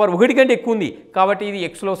 x power 1 కంటే ఎక్కువ ఉంది కాబట్టి ఇది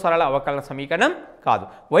x లో సరళ అవకలన సమీకరణం కాదు.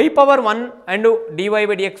 y power 1 and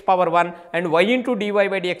dy/dx power 1 and y into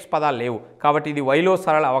dy/dx పదాలు లేవు కాబట్టి ఇది y లో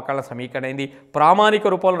సరళ అవకలన సమీకరణం అయింది. ప్రామాణిక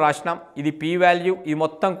రూపంలో రాసినాం. ఇది p వాల్యూ ఇది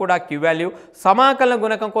మొత్తం కూడా q వాల్యూ. సమాకలన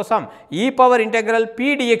గుణకం కోసం e⁻∫P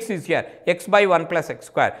dx is here x/1 plus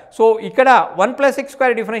x². So ఇక్కడ 1 plus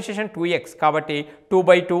x² డిఫరెన్షియేషన్ 2x కాబట్టి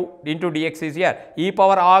 2/2 into dx is here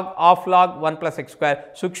e⁻of log 1 plus x².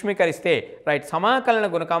 సూక్ష్మీకరిస్తే right సమాకలన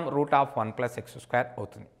గుణకం √1 + x²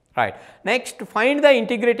 అవుతుంది. Right next find the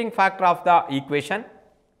integrating factor of the equation.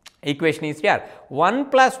 Equation is here 1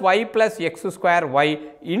 plus y plus x square y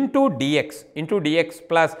into dx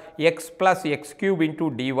plus x cube into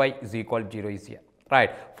dy is equal to 0 is here.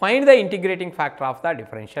 Right. Find the integrating factor of the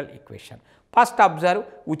differential equation. First observe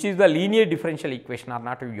which is the linear differential equation or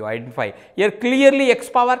not, you identify. Here clearly x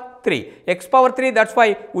power 3. X power 3, that's why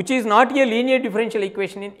which is not a linear differential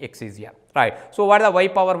equation in x is here. Right. So what are the y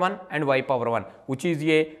power 1 and y power 1 which is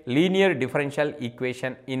a linear differential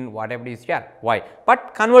equation in whatever is here y. But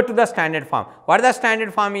convert to the standard form. What the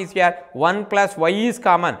standard form is here? 1 plus y is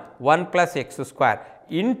common, 1 plus x square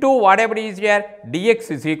into whatever is here dx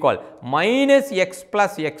is equal minus x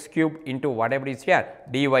plus x cube into whatever is here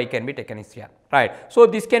dy can be taken is here. Right. So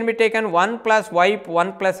this can be taken 1 plus y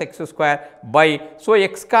 1 plus x square by, so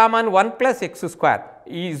x common 1 plus x square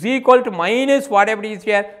is equal to minus whatever is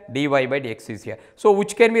here dy by dx is here. So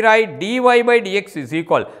which can be right, dy by dx is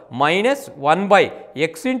equal minus 1 by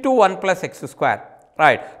x into 1 plus x square,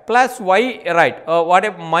 right, plus y, right,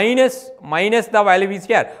 whatever minus the value is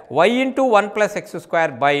here y into 1 plus x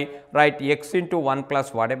square by, right, x into 1 plus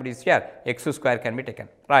whatever is here x square can be taken.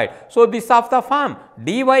 Right. So this of the form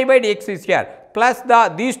dy by dx is here plus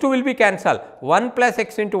these two will be cancelled, 1 plus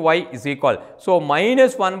x into y is equal, so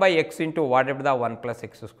minus 1 by x into whatever the 1 plus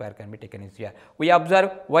x square can be taken is here. We observe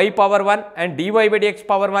y power 1 and dy by dx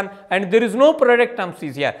power 1 and there is no product terms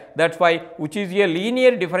is here, that's why which is a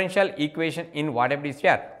linear differential equation in whatever is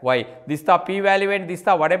here y. This the p value and this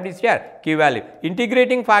the whatever is here q value.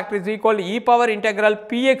 Integrating factor is equal to e power integral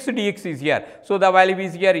px dx is here, so the value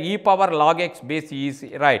is here e power log x base e is,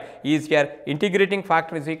 right, is here. Integrating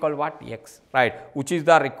factor is equal what, x, right, which is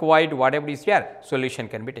the required whatever is here solution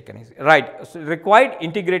can be taken is, right. So required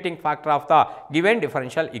integrating factor of the given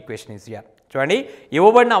differential equation is here. చూడండి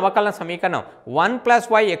ఇవ్వబడిన అవకలన సమీకరణం 1 plus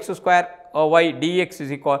y x square y dx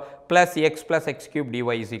is equal plus x plus x cube dy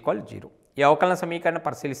is equal 0. ఈ అవకలన సమీకరణం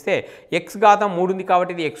పరిశీలిస్తే x ఘాతం 3 ఉంది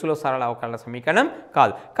కాబట్టి ఇది x లో సరళ అవకలన సమీకరణం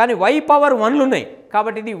కాదు, కానీ y పవర్ 1లు ఉన్నాయి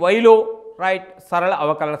కాబట్టి ఇది y లో, రైట్, సరళ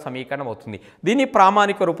అవకలన సమీకరణం అవుతుంది. దీన్ని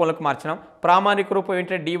ప్రామాణిక రూపంలోకి మార్చడం. ప్రామాణిక రూపం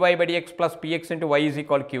ఏంటంటే dy by dx plus px into y is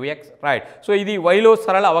equal qx, right. So ఇది y లో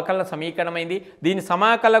సరళ అవకలన సమీకరణం అయింది. దీని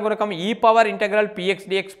సమాకలన గుణకం e power integral px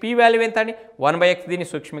dx, p value ఎంత అండి 1/x. దీన్ని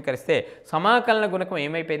సూక్ష్మీకరిస్తే సమాకలన గుణకం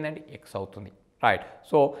ఏమైపోయిందండి x అవుతుంది. Right.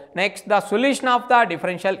 So next the solution of the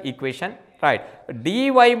differential equation, right, dy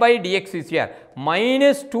by dx is here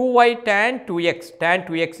minus 2y tan 2x, tan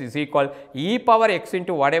 2x is equal e power x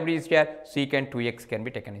into whatever is here secant 2x can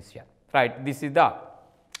be taken is here. Right. This is the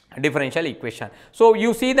differential equation. So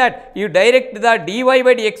you see that you direct the dy by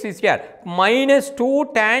dx is here minus 2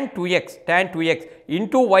 tan 2x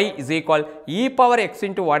into y is equal e power x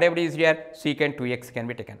into whatever is here secant 2x can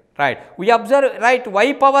be taken. Right. We observe, right, y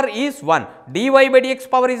power is 1, dy by dx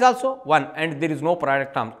power is also 1 and there is no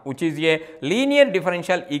product term which is a linear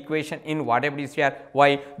differential equation in whatever is here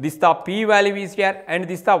y. This the p value is here and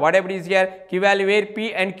this the whatever is here q value, where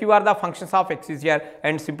p and q are the functions of x is here,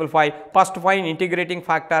 and simplify. First find integrating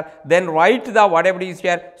factor, then write the whatever is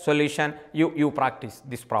here solution. You practice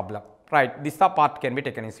this problem. Right, this the part can be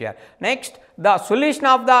taken is here. Next, the solution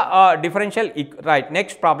of the differential, right,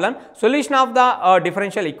 next problem, solution of the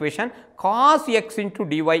differential equation cos x into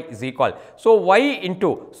dy is equal, so y into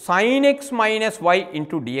sin x minus y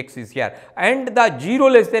into dx is here, and the 0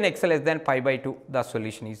 less than x less than pi by 2, the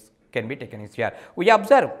solution is can be taken is here. We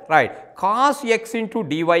observe, right, cos x into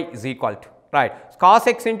dy is equal to, right, cos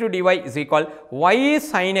x into dy is equal y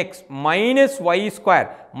sin x minus y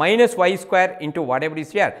square into whatever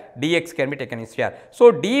is here dx can be taken is here.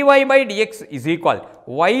 So dy by dx is equal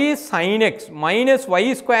y sin x minus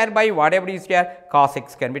y square by whatever is here cos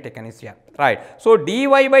x can be taken is here. Right. So dy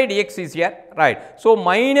by dx is here, right. So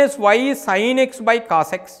minus y sin x by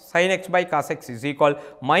cos x is equal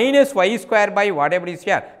minus y square by whatever is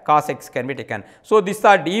here cos x can be taken. So this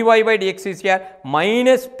dy by dx is here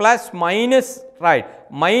minus plus minus, right,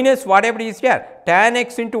 minus whatever is here tan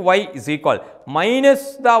x into y is equal minus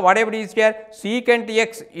the whatever is here secant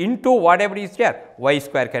x into whatever is here y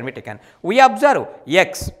square can be taken. We observe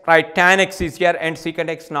x, right, tan x is here and secant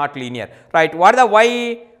x not linear, right. What are the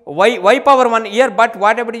y power 1 here, but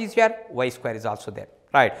whatever is here y square is also there,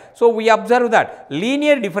 right. So we observe that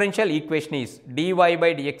linear differential equation is dy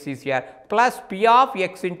by dx is here plus p of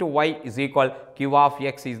x into y is equal q of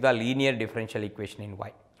x is the linear differential equation in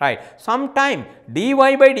y. Right. Sometime dy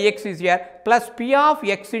by dx is here plus p of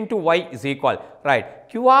x into y is equal, right,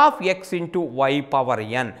 q of x into y power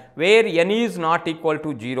n, where n is not equal to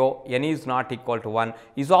 0, n is not equal to 1,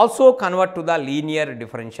 is also converted to the linear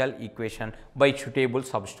differential equation by suitable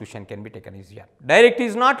substitution can be taken is here. Direct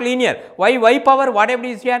is not linear. Why? Y power whatever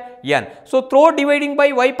is here, n. So through dividing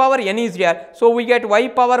by y power n is here. So we get y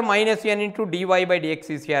power minus n into dy by dx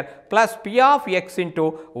is here, plus p of x into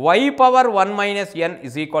y power 1 minus n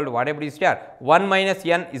is equal to whatever is here, 1 minus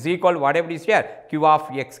n is equal to whatever is here, q of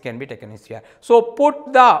x can be taken is here. So put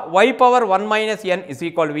the y power 1 minus n is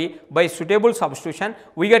equal to v by suitable substitution,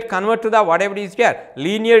 we get convert to the whatever is here,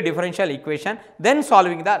 linear differential equation, then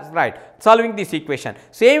solving the, right, solving this equation.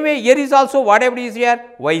 Same way here is also whatever is here,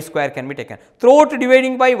 y square can be taken. Throughout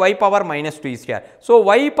dividing by y power minus 2 is here. So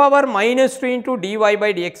y power minus 2 into dy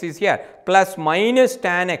by dx is here, plus minus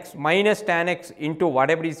tan x into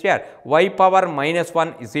whatever is here, y power minus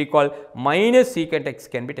 1 is equal minus secant x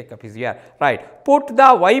can be taken up is here, right. Put the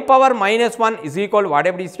y power minus 1 is equal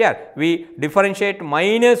whatever is here, we differentiate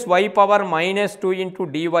minus y power minus 2 into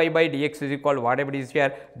dy by dx is equal whatever is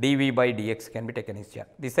here, dv by dx can be taken is here.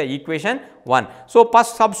 This is equation 1. So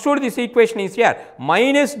first substitute this equation is here,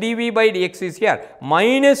 minus dv by dx is here,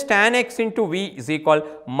 minus tan x into v is equal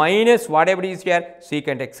minus whatever is here,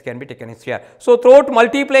 secant x can be taken is here. So throughout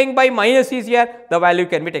multiplying by minus is here, the value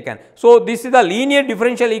can be taken. So this is the linear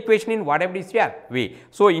differential equation in whatever is here, v.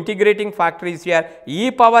 So integrating factor is here,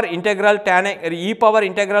 e power integral tan x, e power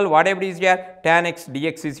integral whatever is here, tan x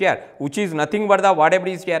dx is here, which is nothing but the whatever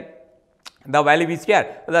is here, the value is here,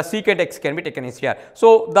 the secant x can be taken is here.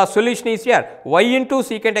 So the solution is here, y into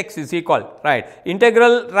secant x is equal, right,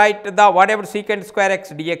 integral, right, the whatever secant square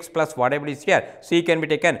x dx plus whatever is here, c can be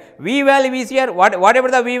taken, v value is here, whatever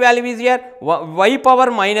the v value is here, y power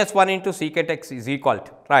minus 1 into secant x is equal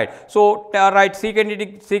to, right. So right,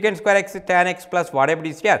 secant square x tan x plus whatever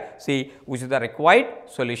is here, c, which is the required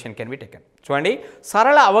solution can be taken. చూడండి,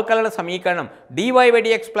 సరళ అవకలన సమీకరణం dy by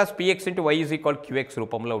dx plus px into y is equal qx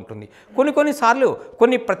రూపంలో ఉంటుంది. కొన్నిసార్లు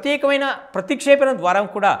కొన్ని ప్రత్యేకమైన ప్రతిక్షేపణ ద్వారా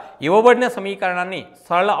కూడా ఇవ్వబడిన సమీకరణాన్ని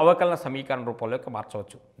సరళ అవకలన సమీకరణ రూపంలోకి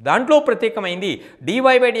మార్చవచ్చు. దాంట్లో ప్రత్యేకమైంది dy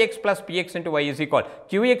by dx plus px into y is equal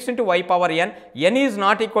qx into y power n, n is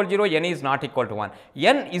not equal 0, n is not equal to 1.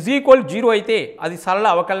 n is equal 0 అయితే అది సరళ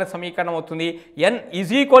అవకలన సమీకరణం అవుతుంది. n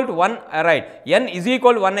is equal to 1, right, n is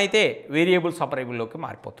equal to 1 అయితే variable సపరేబుల్లోకి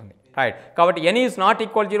మారిపోతుంది, right. కాబట్టి n is not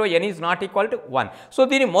equal 0, n is not equal to 1. So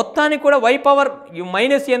దీని మొత్తాన్ని కూడా y పవర్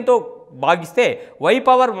మైనస్ nతో భాగిస్తే y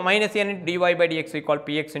power minus n into dy by dx equal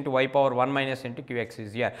px into y power 1 minus n into qx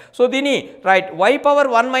is here. So దీని, right, y power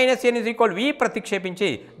 1 minus n is equal v ప్రతిక్షేపించి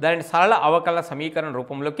దానిని సరళ అవకలన సమీకరణ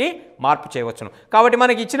రూపంలోకి మార్పు చేయవచ్చును. కాబట్టి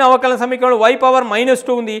మనకి ఇచ్చిన అవకలన సమీకరణం y పవర్ మైనస్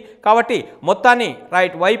 2 ఉంది. కాబట్టి మొత్తాన్ని,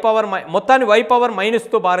 రైట్, మొత్తాన్ని y పవర్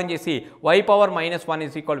మైనస్తో భారం చేసి y power minus 1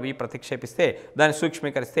 is equal v ప్రతిక్షేపిస్తే దాన్ని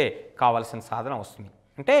సూక్ష్మీకరిస్తే కావాల్సిన సాధన వస్తుంది.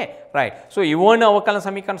 అంటే రైట్. సో ఇవన్నీ అవకలన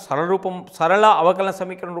సమీకరణ సరళ అవకలన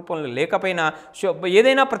సమీకరణ రూపంలో లేకపోయినా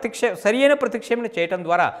ఏదైనా సరి అయిన ప్రతిక్షేపణ చేయడం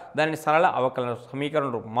ద్వారా దానిని సరళ అవకలన సమీకరణ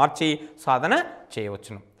రూపం మార్చి సాధన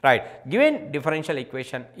చేయవచ్చును. Right, given differential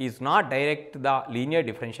equation is not direct the linear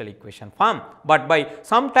differential equation form, but by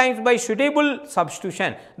sometimes by suitable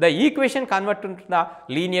substitution the equation converted into the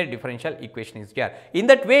linear differential equation is here. In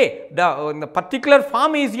that way the particular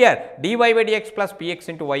form is here, dy by dx plus px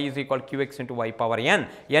into y is equal qx into y power n,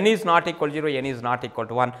 n is not equal to 0, n is not equal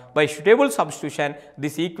to 1. By suitable substitution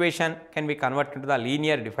this equation can be converted into the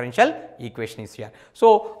linear differential equation is here. So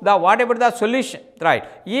the whatever the solution, right,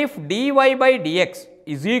 if dy by dx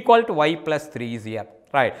is equal to y plus 3 is here,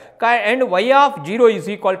 right, and y of 0 is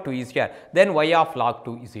equal to is here, then y of log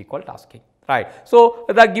 2 is equal to asking, right. So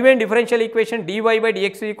the given differential equation dy by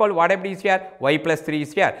dx is equal to whatever is here, y plus 3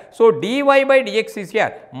 is here. So dy by dx is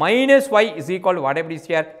here, minus y is equal to whatever is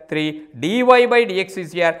here, 3, dy by dx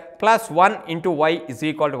is here, plus 1 into y is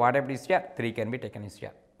equal to whatever is here, 3 can be taken is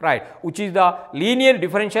here, right, which is the linear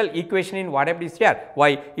differential equation in whatever is here.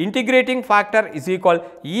 Y integrating factor is equal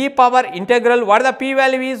e power integral, what the p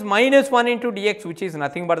value is, minus 1 into dx, which is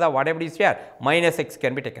nothing but the whatever is here, minus x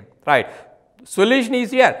can be taken, right. Solution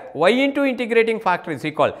is here, y into integrating factor is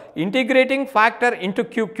equal integrating factor into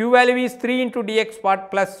q value is 3 into dx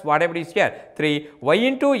plus whatever is here, 3, y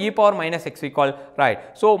into e power minus x equal, right.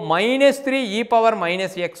 So minus 3 e power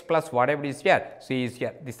minus x plus whatever is here, c is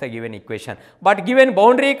here. This is the given equation, but given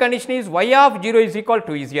boundary condition is y of 0 is equal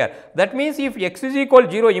to is here. That means if x is equal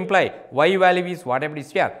 0 imply y value is whatever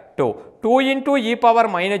is here, 2. 2 into e power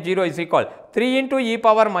minus 0 is equal 3 into e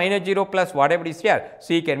power minus 0 plus whatever is here,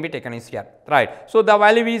 c can be taken is here, right. So the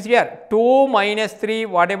value is here 2 minus 3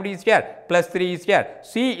 whatever is here plus 3 is here,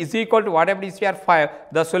 c is equal to whatever is here 5.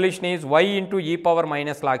 The solution is y into e power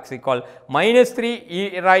minus log is equal minus 3 e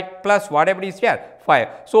right plus whatever is here 5.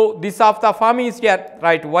 So this of the form is here,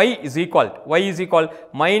 right, y is equal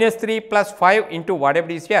minus 3 plus 5 into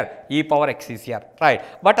whatever is here e power x is here, right.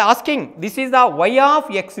 But asking this is the y of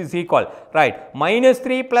x is equal, right, minus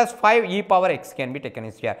 3 plus 5 e power x can be taken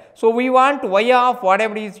is here. So we want y of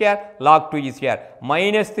whatever is here log 2 is here,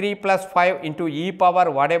 minus 3 plus 5 into e power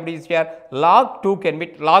whatever is here log 2 can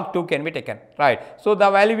be taken, right. So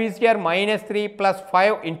the value is here minus 3 plus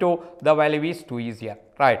 5 into the value is 2 is here,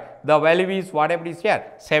 right. The value is whatever is here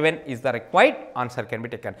 7 is the required answer can be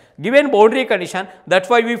taken. Given boundary condition, that's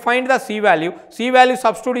why we find the c value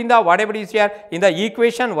substitute in the whatever is here in the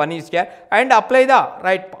equation 1 is here and apply the,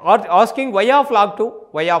 right, asking y of log 2,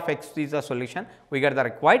 y of x is the solution, we get the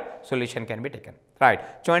required solution can be taken, right.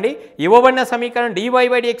 చూడండి ఇవ్వబడిన సమీకరణం dy by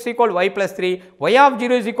dx equal y plus 3, y of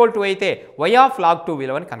 0 is equal to అయితే y of log 2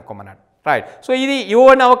 విలువని కనుక్కోమన్నాడు, right. So ఇది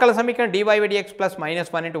ఇవ్వబడిన అవకలన సమీకరణం dy by dx plus minus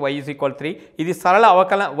 1 into y is equal 3. ఇది సరళ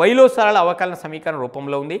అవకలన yలో సరళ అవకలన సమీకరణ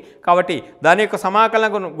రూపంలో ఉంది కాబట్టి దాని యొక్క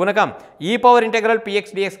సమాకలన గుణకం e power integral px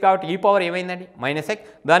dx కాబట్టి e పవర్ ఏమైందండి మైనస్ x.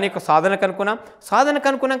 దాని యొక్క సాధన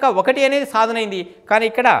కనుక్కున్నాక 1 అనేది సాధన అయింది కానీ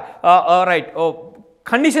ఇక్కడ రైట్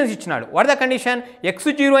కండిషన్స్ ఇచ్చినాడు. వాట్ ద కండిషన్, x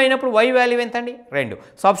 0 అయినప్పుడు y వాల్యూ ఎంత అండి 2,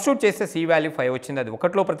 సబ్స్టిట్యూట్ చేస్తే c వాల్యూ 5 వచ్చింది, అది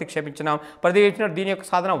 1లో ప్రతిక్షేపించినప్పుడు దీని యొక్క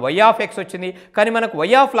సాధన y ఆఫ్ x వచ్చింది కానీ మనకు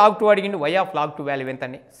y ఆఫ్ log 2 అడిగిండు, y ఆఫ్ log 2 వాల్యూ ఎంత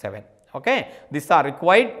అండి 7. Okay, this are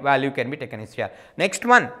required value can be taken is here. Next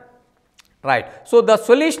one, right. So the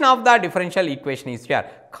solution of the differential equation is here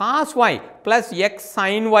cos y plus x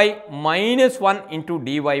sin y minus 1 into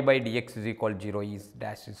dy by dx is equal 0 is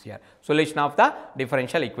dash is here. Solution of the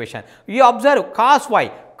differential equation. You observe cos y,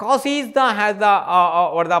 cos is the has the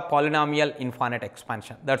or the polynomial infinite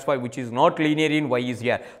expansion, that's why which is not linear in y is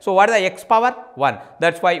here. So what is the x power 1,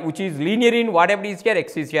 that's why which is linear in whatever is here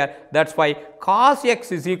x is here, that's why cos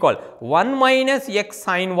x is equal 1 minus x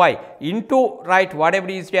sin y into, right, whatever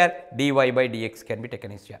is here dy by dx can be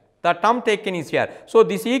taken is here. The term taken is here. So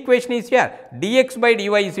this equation is here dx by dy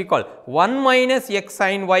is equal 1 minus x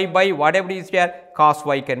sin y by whatever is here cos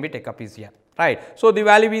y can be taken up is here, right. So the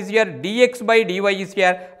value is here dx by dy is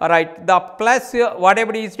here, right, the plus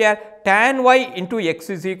whatever is here tan y into x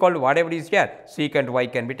is equal to whatever is here secant y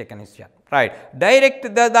can be taken is here, right. Direct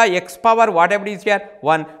the x power whatever is here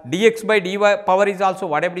 1, dx by dy power is also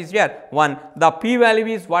whatever is here 1, the p value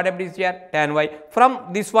is whatever is here tan y. From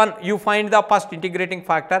this one you find the first integrating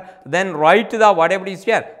factor, then write the whatever is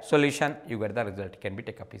here solution, you get the result can be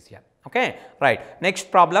taken up is here. Okay, right. Next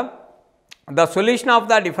problem, the solution of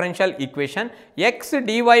the differential equation x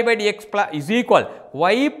dy by dx is equal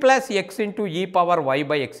y plus x into e power y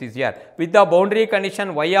by x is here with the boundary condition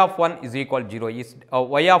y of 1 is equal 0 is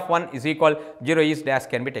y of 1 is equal 0 is dash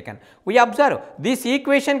can be taken. We observe this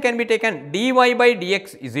equation can be taken dy by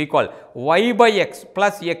dx is equal y by x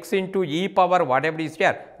plus x into e power whatever is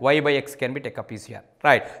here y by x can be taken up is here,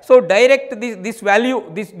 right. So direct this value,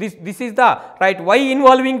 this is the, right, y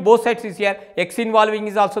involving both sides is here, x involving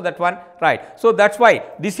is also that one, right. So that's why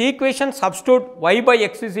this equation substitute y by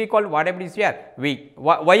x is equal whatever is here v,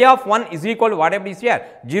 y of 1 is equal whatever is here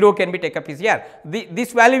 0 can be taken up is here.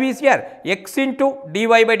 This value is here x into dy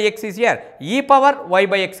by dx is here e power y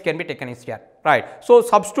by x can be taken is here, right. So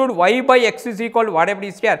substitute y by x is equal whatever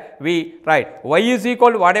is here v, right, y is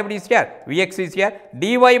equal whatever is here vx is here,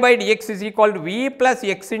 dy by dx is equal to v plus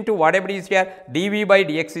x into whatever is here dv by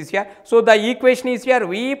dx is here. So the equation is here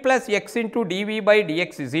v plus x into dv by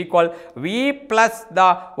dx is equal v plus the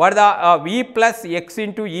what the v plus x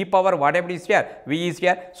into e power whatever is here v is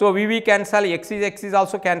here. So v cancel, x is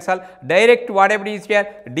also cancel, direct whatever is here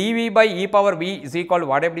dv by e power v is equal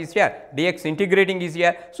whatever is here dx, integrating is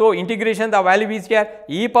here. So integration the value is here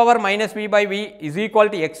e power minus v by v is equal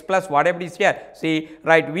to x plus whatever is here c,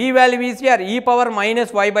 right, v value is here e power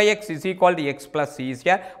minus y by x is equal to x plus c is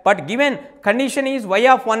here, but given condition is y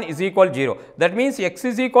of 1 is equal 0, that means x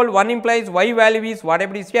is equal 1 implies y value is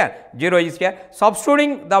whatever is here 0 is here.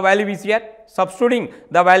 Substituting the value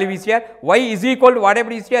is here, y is equal to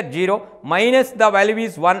whatever is here 0 minus the value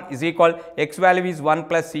is 1 is equal x value is 1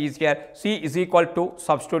 plus c is here, c is equal to,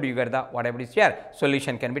 substitute you get the whatever is here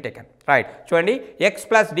solution can be taken, right. చూడండి x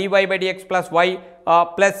plus dy by dx plus y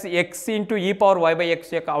plus x into e power y by x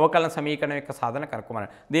యొక్క అవకలన సమీకరణం యొక్క సాధన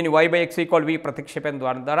కనుక్కోమన్నాడు. దీని y by x equal v ప్రతిక్షేపణ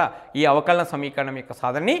ద్వారా ఈ అవకలన సమీకరణం యొక్క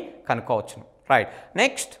సాధనని కనుక్కోవచ్చును, right.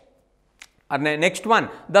 Next Next one,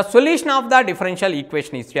 the solution of the differential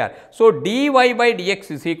equation is here. So, dy by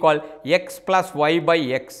dx is equal x plus y by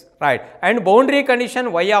x, right, and boundary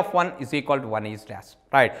condition y of 1 is equal to 1 is dash,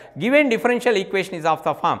 right. Given differential equation is of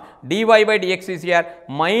the form dy by dx is here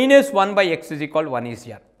minus 1 by x is equal to 1 is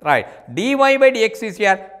here, right. Dy by dx is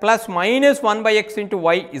here plus minus 1 by x into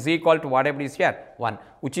y is equal to whatever is here 1,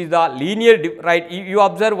 which is the linear, right. You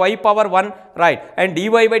observe y power 1, right, and dy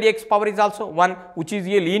by dx power is also 1, which is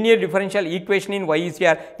a linear differential equation in y is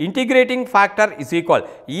here. Integrating factor is equal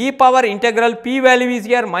e power integral p value is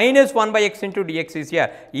here minus 1 by x into dx is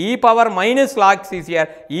here, e power minus log x is here,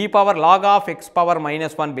 e power log of x power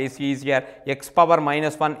minus 1 base e is here, x power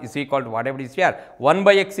minus 1 is equal to whatever is here 1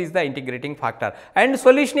 by x is the integrating factor, and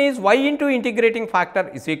solution is y into integrating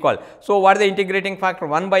factor is equal. So, what is the integrating factor?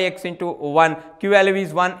 1 by x into 1, q value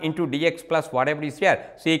is 1 into dx plus whatever is here,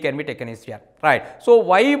 c can be taken is here, right. So,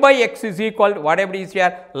 y by x is equal to whatever is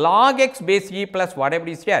here log x base e plus whatever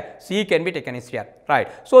is here, c can be taken is here, right.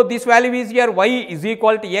 So, this value is here y is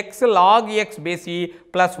equal to x log x base e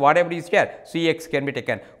plus whatever is here, cx can be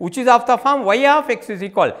taken, which is of the form y of x is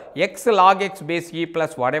equal x log x base e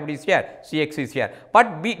plus whatever is here, cx is here.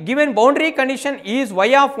 But given boundary condition is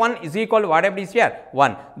y of 1 is equal to whatever is here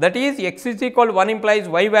 1, that is x is equal to 1 implies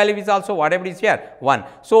y value is also whatever is here 1.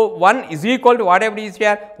 So, 1 is equal to whatever is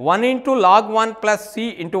here 1 into log 1 plus c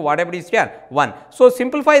into whatever is here 1. So,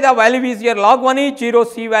 simplify the value is here log 1 is 0,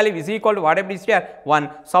 c value is equal to whatever is here 1,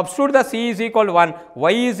 substitute the c is equal to 1,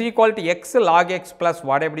 y is equal to x log x plus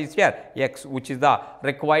whatever is here x, which is the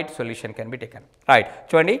required solution can be taken, right.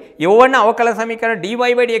 చూడండి ఇవ్వబడిన అవకల సమీకరణం dy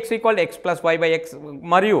by dx equal to x plus y by x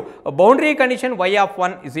మరియు boundary condition y of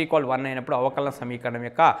 1 is equal to 1 అయినప్పుడు అవకలన సమీకరణం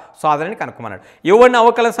యొక్క సాధనని కనుక్కోమన్నాడు. ఇవ్వబడిన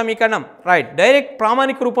అవకలన సమీకరణం, రైట్, డైరెక్ట్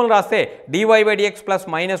ప్రామాణిక రూపంలో రాస్తే dy by dx plus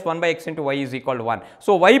minus 1 by x into y is equal to 1.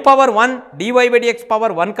 So y power 1 dy by dx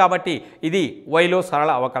power 1 కాబట్టి ఇది y లో సరళ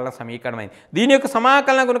అవకలన సమీకరణమైంది. దీని యొక్క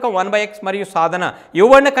సమాకలన కనుక 1 by x మరియు సాధన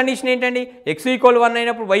ఇవ్వబడిన కండిషన్ ఏంటండి x equal to 1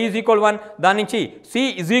 అయినప్పుడు y is equal to 1, దాని నుంచి c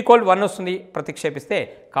is equal to 1 వస్తుంది, ప్రతిక్షేపిస్తే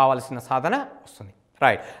కావాల్సిన సాధన వస్తుంది,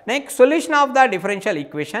 right. Next, solution of the differential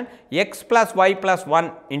equation x plus y plus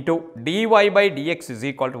 1 into dy by dx is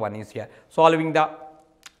equal to 1 is here. Solving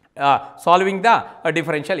the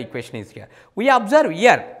differential equation is here. We observe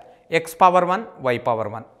here x power 1 y power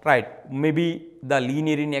 1, right, maybe the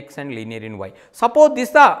linear in x and linear in y. Suppose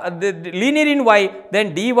this the linear in y, then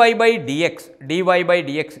dy by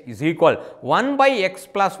dx is equal 1 by x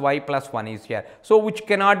plus y plus 1 is here. So, which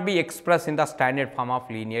cannot be expressed in the standard form of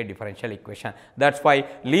linear differential equation. That is why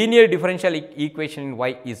linear differential equation in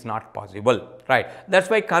y is not possible, right. That is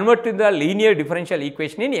why convert to the linear differential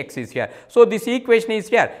equation in x is here. So, this equation is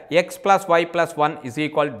here x plus y plus 1 is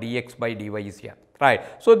equal to dx by dy is here, right.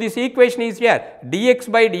 So, this equation is here dx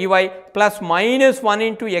by dy plus minus 1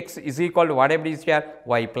 into x is equal to whatever is here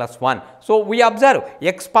y plus 1. So, we observe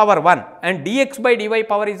x power 1 and dx by dy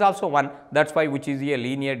power is also 1, that is why which is a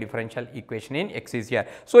linear differential equation in x is here.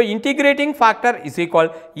 So, integrating factor is equal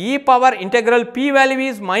e power integral p value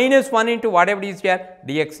is minus 1 into whatever is here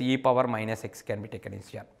dx e power minus x can be taken is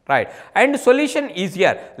here, right. And solution is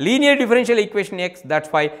here linear differential equation x, that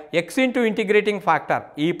is why x into integrating factor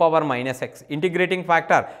e power minus x, integrating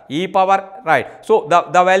factor e power, right. So,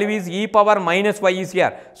 the value is e power minus y is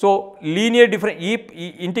here. So, linear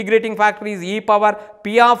integrating factor is e power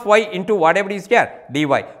p of y into whatever is here dy.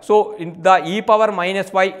 So, the e power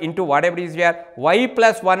minus y into whatever is here y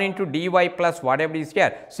plus 1 into dy plus whatever is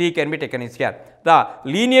here c can be taken is here. The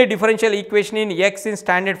linear differential equation in x in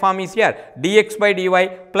standard form is here dx by dy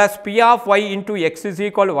plus p of y into x is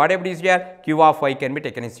equal to whatever is here q of y can be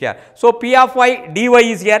taken is here. So, p of y dy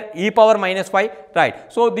is here e power minus y,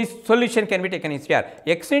 right. So, this solution can be taken is here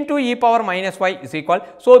x into e power minus y is equal.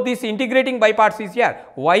 So, this integrating by parts is here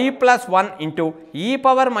y plus 1 into e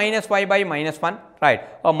power minus y by minus 1, right.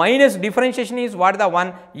 A minus differentiation is what the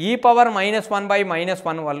 1 e power minus 1 by minus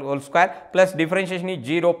 1 whole square plus differentiation is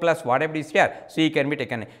 0 plus whatever is here c can be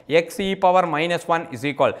taken x e power minus 1 is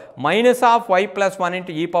equal minus of y plus 1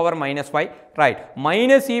 into e power minus y, right,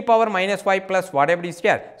 minus e power minus y plus whatever is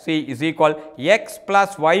here c is equal x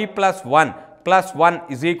plus y plus 1 plus 1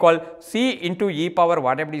 is equal c into e power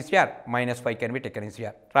whatever is here minus y can be taken is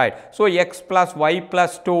here, right. So, x plus y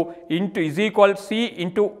plus 2 into is equal c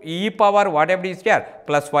into e power whatever is here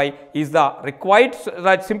plus y is the required,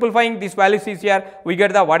 right. Simplifying this values is here we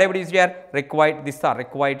get the whatever is here required, this the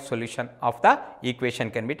required solution of the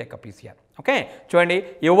equation can be taken up is here, okay. చూడండి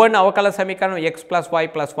ఇవ్వబడిన అవకల సమీకరణం x plus y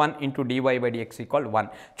plus 1 into dy by dx equal 1.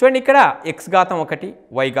 చూడండి ఇక్కడ x ఘాతం 1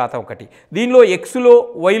 y ఘాతం 1, దీనిలో x లో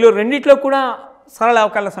y లో రెండిట్లో కూడా సరళ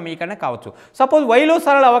అవకలన సమీకరణం కావచ్చు. సపోజ్ వైలో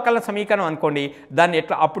సరళ అవకలన సమీకరణం అనుకోండి, దాన్ని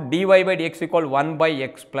ఎట్లా అప్పుడు dy/dx =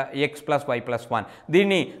 1/x+y+1.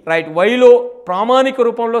 దీన్ని రైట్ వైలో ప్రామాణిక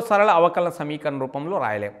రూపంలో సరళ అవకలన సమీకరణ రూపంలో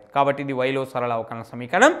రాయలేం కాబట్టి ఇది వైలో సరళ అవకలన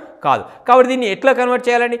సమీకరణం కాదు. కాబట్టి దీన్ని ఎట్లా కన్వర్ట్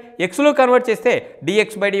చేయాలండి, xలో కన్వర్ట్ చేస్తే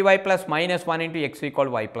dx/dy + -1 × x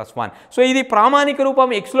 = y+1. సో ఇది ప్రామాణిక రూపం.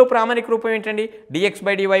 xలో ప్రామాణిక రూపం ఏంటండి,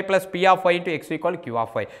 dx/dy + p of y × x = q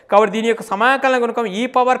of y. కాబట్టి దీని యొక్క సమాకలన గుణకం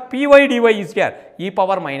𝗂𝑃y/dy is here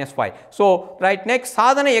e⁻−y. So right next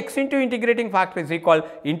Sadhana x into integrating factor is equal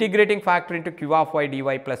integrating factor into q of y dy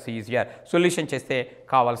plus c is here. Solution చేస్తే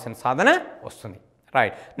కావాల్సిన సాధన వస్తుంది.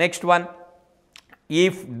 Right next one,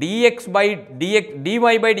 if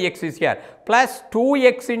dy/dx is here plus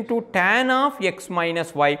 2x into tan of x minus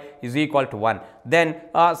y is equal to 1, then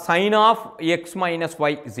sin of x minus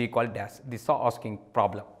y is equal dash. This is asking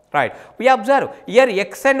problem. Right, we observe here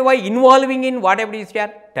x and y involving in whatever is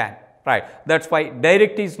here tan. Right, that's why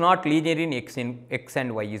direct is not linear in x and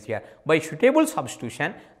y is here. By suitable substitution,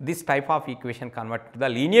 this type of equation convert to the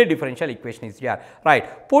linear differential equation is here. Right,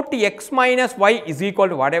 put x minus y is equal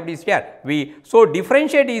to whatever is here. So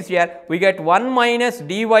differentiate is here. We get 1 minus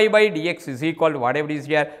dy/dx is equal to whatever is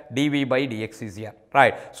here dv/dx is here.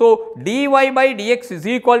 Right, so dy/dx is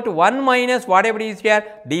equal to 1 minus whatever is here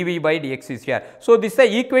dv/dx is here. So this is the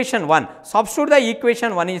equation 1. Substitute the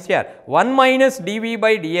equation 1 is here 1 minus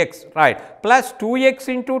dv/dx, right, plus 2x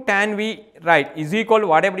into tan v, right, is equal to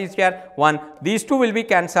whatever is here 1. These two will be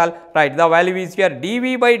cancelled. Right, the value is here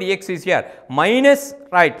dv/dx is here minus,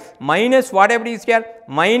 right, minus whatever is here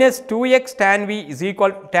minus 2x tan v is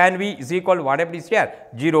equal to whatever is here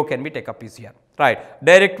 0 can be taken up is here. Right,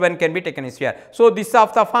 direct one can be taken is here. So this of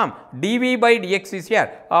the form dv/dx is here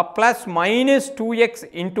plus minus 2x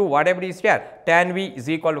into whatever is here tan v is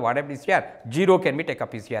equal to whatever is here 0 can be taken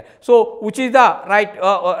up is here. So which is the right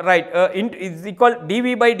is equal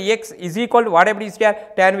dv/dx is equal to whatever is here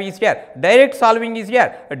tan v is here. Direct solving is here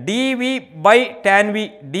dv/tan v,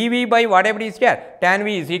 dv/ whatever is here tan v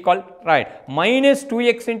is equal, right, minus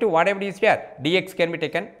 2x into whatever is here dx can be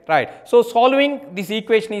taken. Right, so solving this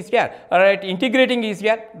equation is here, right, integrating is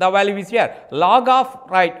here, the value is here log of,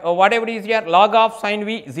 right, whatever is here log of sin v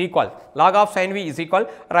is equal,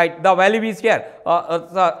 right, the value is here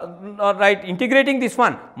right, integrating this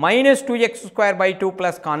one minus 2x² / 2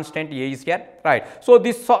 plus constant a is here. Right, so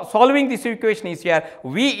this solving this equation is here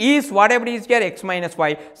v is whatever is here x minus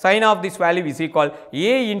y, sin of this value is equal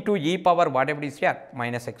a into e power whatever is here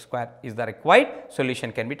minus x square is the required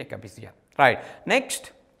solution can be taken up is here. Right,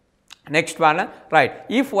 next one, right,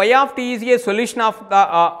 if y of t is a solution of the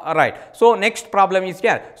right, so next problem is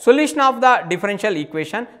here solution of the differential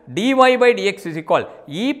equation dy/dx is equal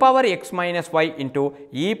e⁻x minus y into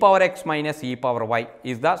e⁻x minus e⁻y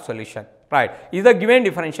is the solution. Right, is the given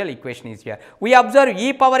differential equation is here. We observe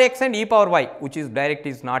e⁻x and e⁻y, which is direct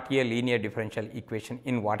is not a linear differential equation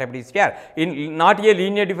in whatever is here, in not a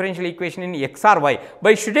linear differential equation in x or y.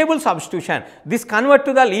 By suitable substitution, this convert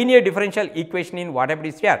to the linear differential equation in whatever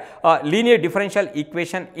is here linear differential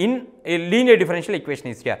equation in a linear differential equation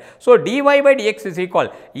is here. So dy/dx is equal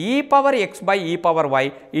e⁻x by e⁻y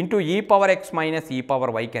into e⁻x minus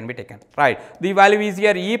e⁻y can be taken. Right, the value is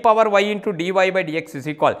here e⁻y into dy/dx is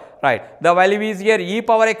equal, right, the value is here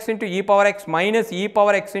e⁻x into e⁻x minus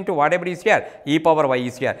e⁻x into whatever is here e⁻y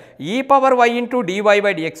is here, e⁻y into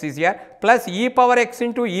dy/dx is here plus e⁻x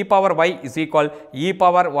into e⁻y is equal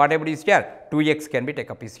e⁻whatever is here 2x can be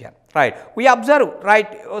taken up is here. Right, we observe, right,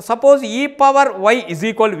 suppose e⁻y is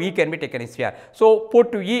equal v can be taken is here. So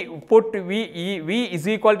put v is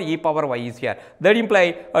equal to e⁻y is here. That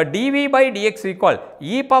imply dv/dx equal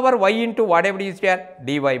e⁻y into whatever is here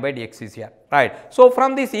dy/dx is here. Right, so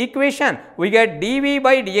from this equation we get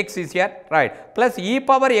dv/dx is here, right, plus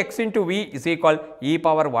e⁻x into v is equal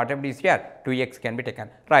e⁻whatever is here 2x can be taken.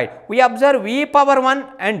 Right, we observe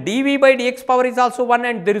v⁻1 and dv/dx power is also 1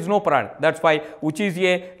 and there is no product. That's why which is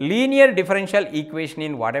a linear differential equation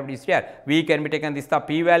in whatever is here v can be taken. This is the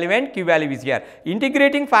p value and q value is here.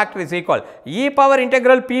 Integrating factor is equal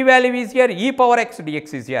e⁻integral p value is here e⁻x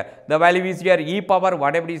dx is here. The value is here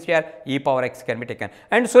e⁻whatever is here e⁻x can be taken.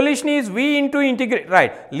 And solution is v into integrate,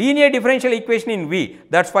 right, linear differential equation in v.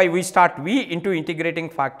 That's why we start v into integrating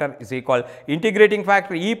factor is equal integrating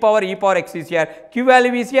factor e⁻x x is here, q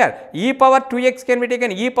value is here, e power 2x can be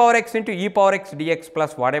taken e power x into e power x dx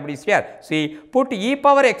plus whatever is here. See, put e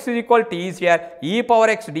power x is equal t is here, e power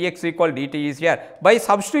x dx is equal dt is here. By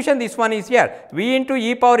substitution this one is here, v into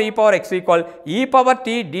e power x equal e power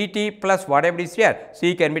t dt plus whatever is here,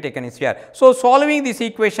 c can be taken is here. So, solving this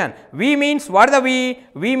equation, v means what is the v?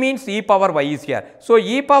 V means e power y is here. So,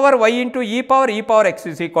 e power y into e power x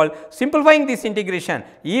is equal, simplifying this integration,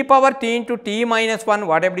 e power t into t minus 1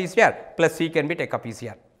 whatever is here plus c can be take up is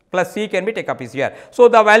here. Plus c can be take up is here. So,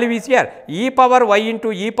 the value is here, e power y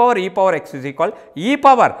into e power x is equal, e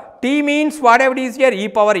power t means whatever is here, e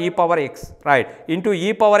power x, right, into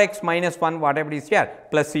e power x minus 1 whatever is here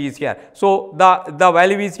plus c is here. So, the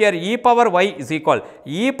value is here, e power y is equal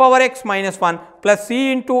e power x minus 1 plus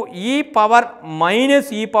c into e power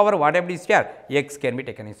minus e power whatever is here, x can be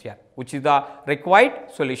taken is here, which is the required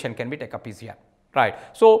solution can be take up is here. Right.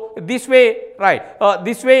 So, this way, right,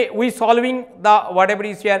 this way we solving the whatever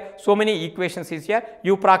is here, so many equations is here,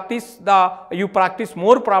 you practice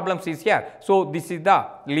more problems is here. So, this is the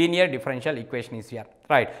linear differential equation is here,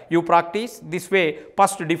 right. You practice this way,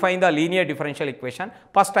 first define the linear differential equation,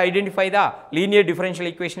 first identify the linear differential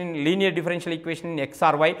equation in x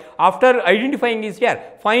or y, after identifying is here,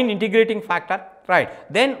 find integrating factor, right,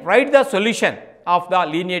 then write the solution of the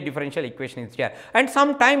linear differential equation is here, and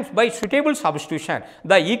sometimes by suitable substitution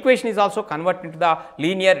the equation is also converted into the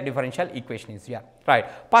linear differential equation is here, right.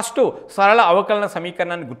 First సరళ అవకలన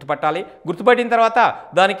సమీకరణాన్ని గుర్తుపట్టాలి, గుర్తుపట్టిన తర్వాత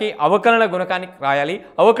దానికి అవకలన గుణకాన్ని రాయాలి,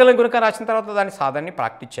 అవకలన గుణకం రాసిన తర్వాత దాని సాధనని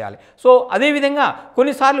ప్రాక్టీస్ చేయాలి. సో అదే విధంగా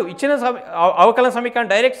కొన్నిసార్లు ఇచ్చిన అవకలన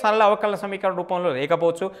సమీకరణం డైరెక్ట్ సరళ అవకలన సమీకరణ రూపంలో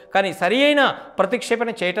లేకపోవచ్చు, కానీ సరియైన ప్రతిక్షేపణ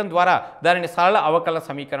చేయడం ద్వారా దానిని సరళ అవకలన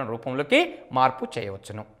సమీకరణ రూపంలోకి మార్పు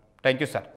చేయవచ్చును. Thank you sir.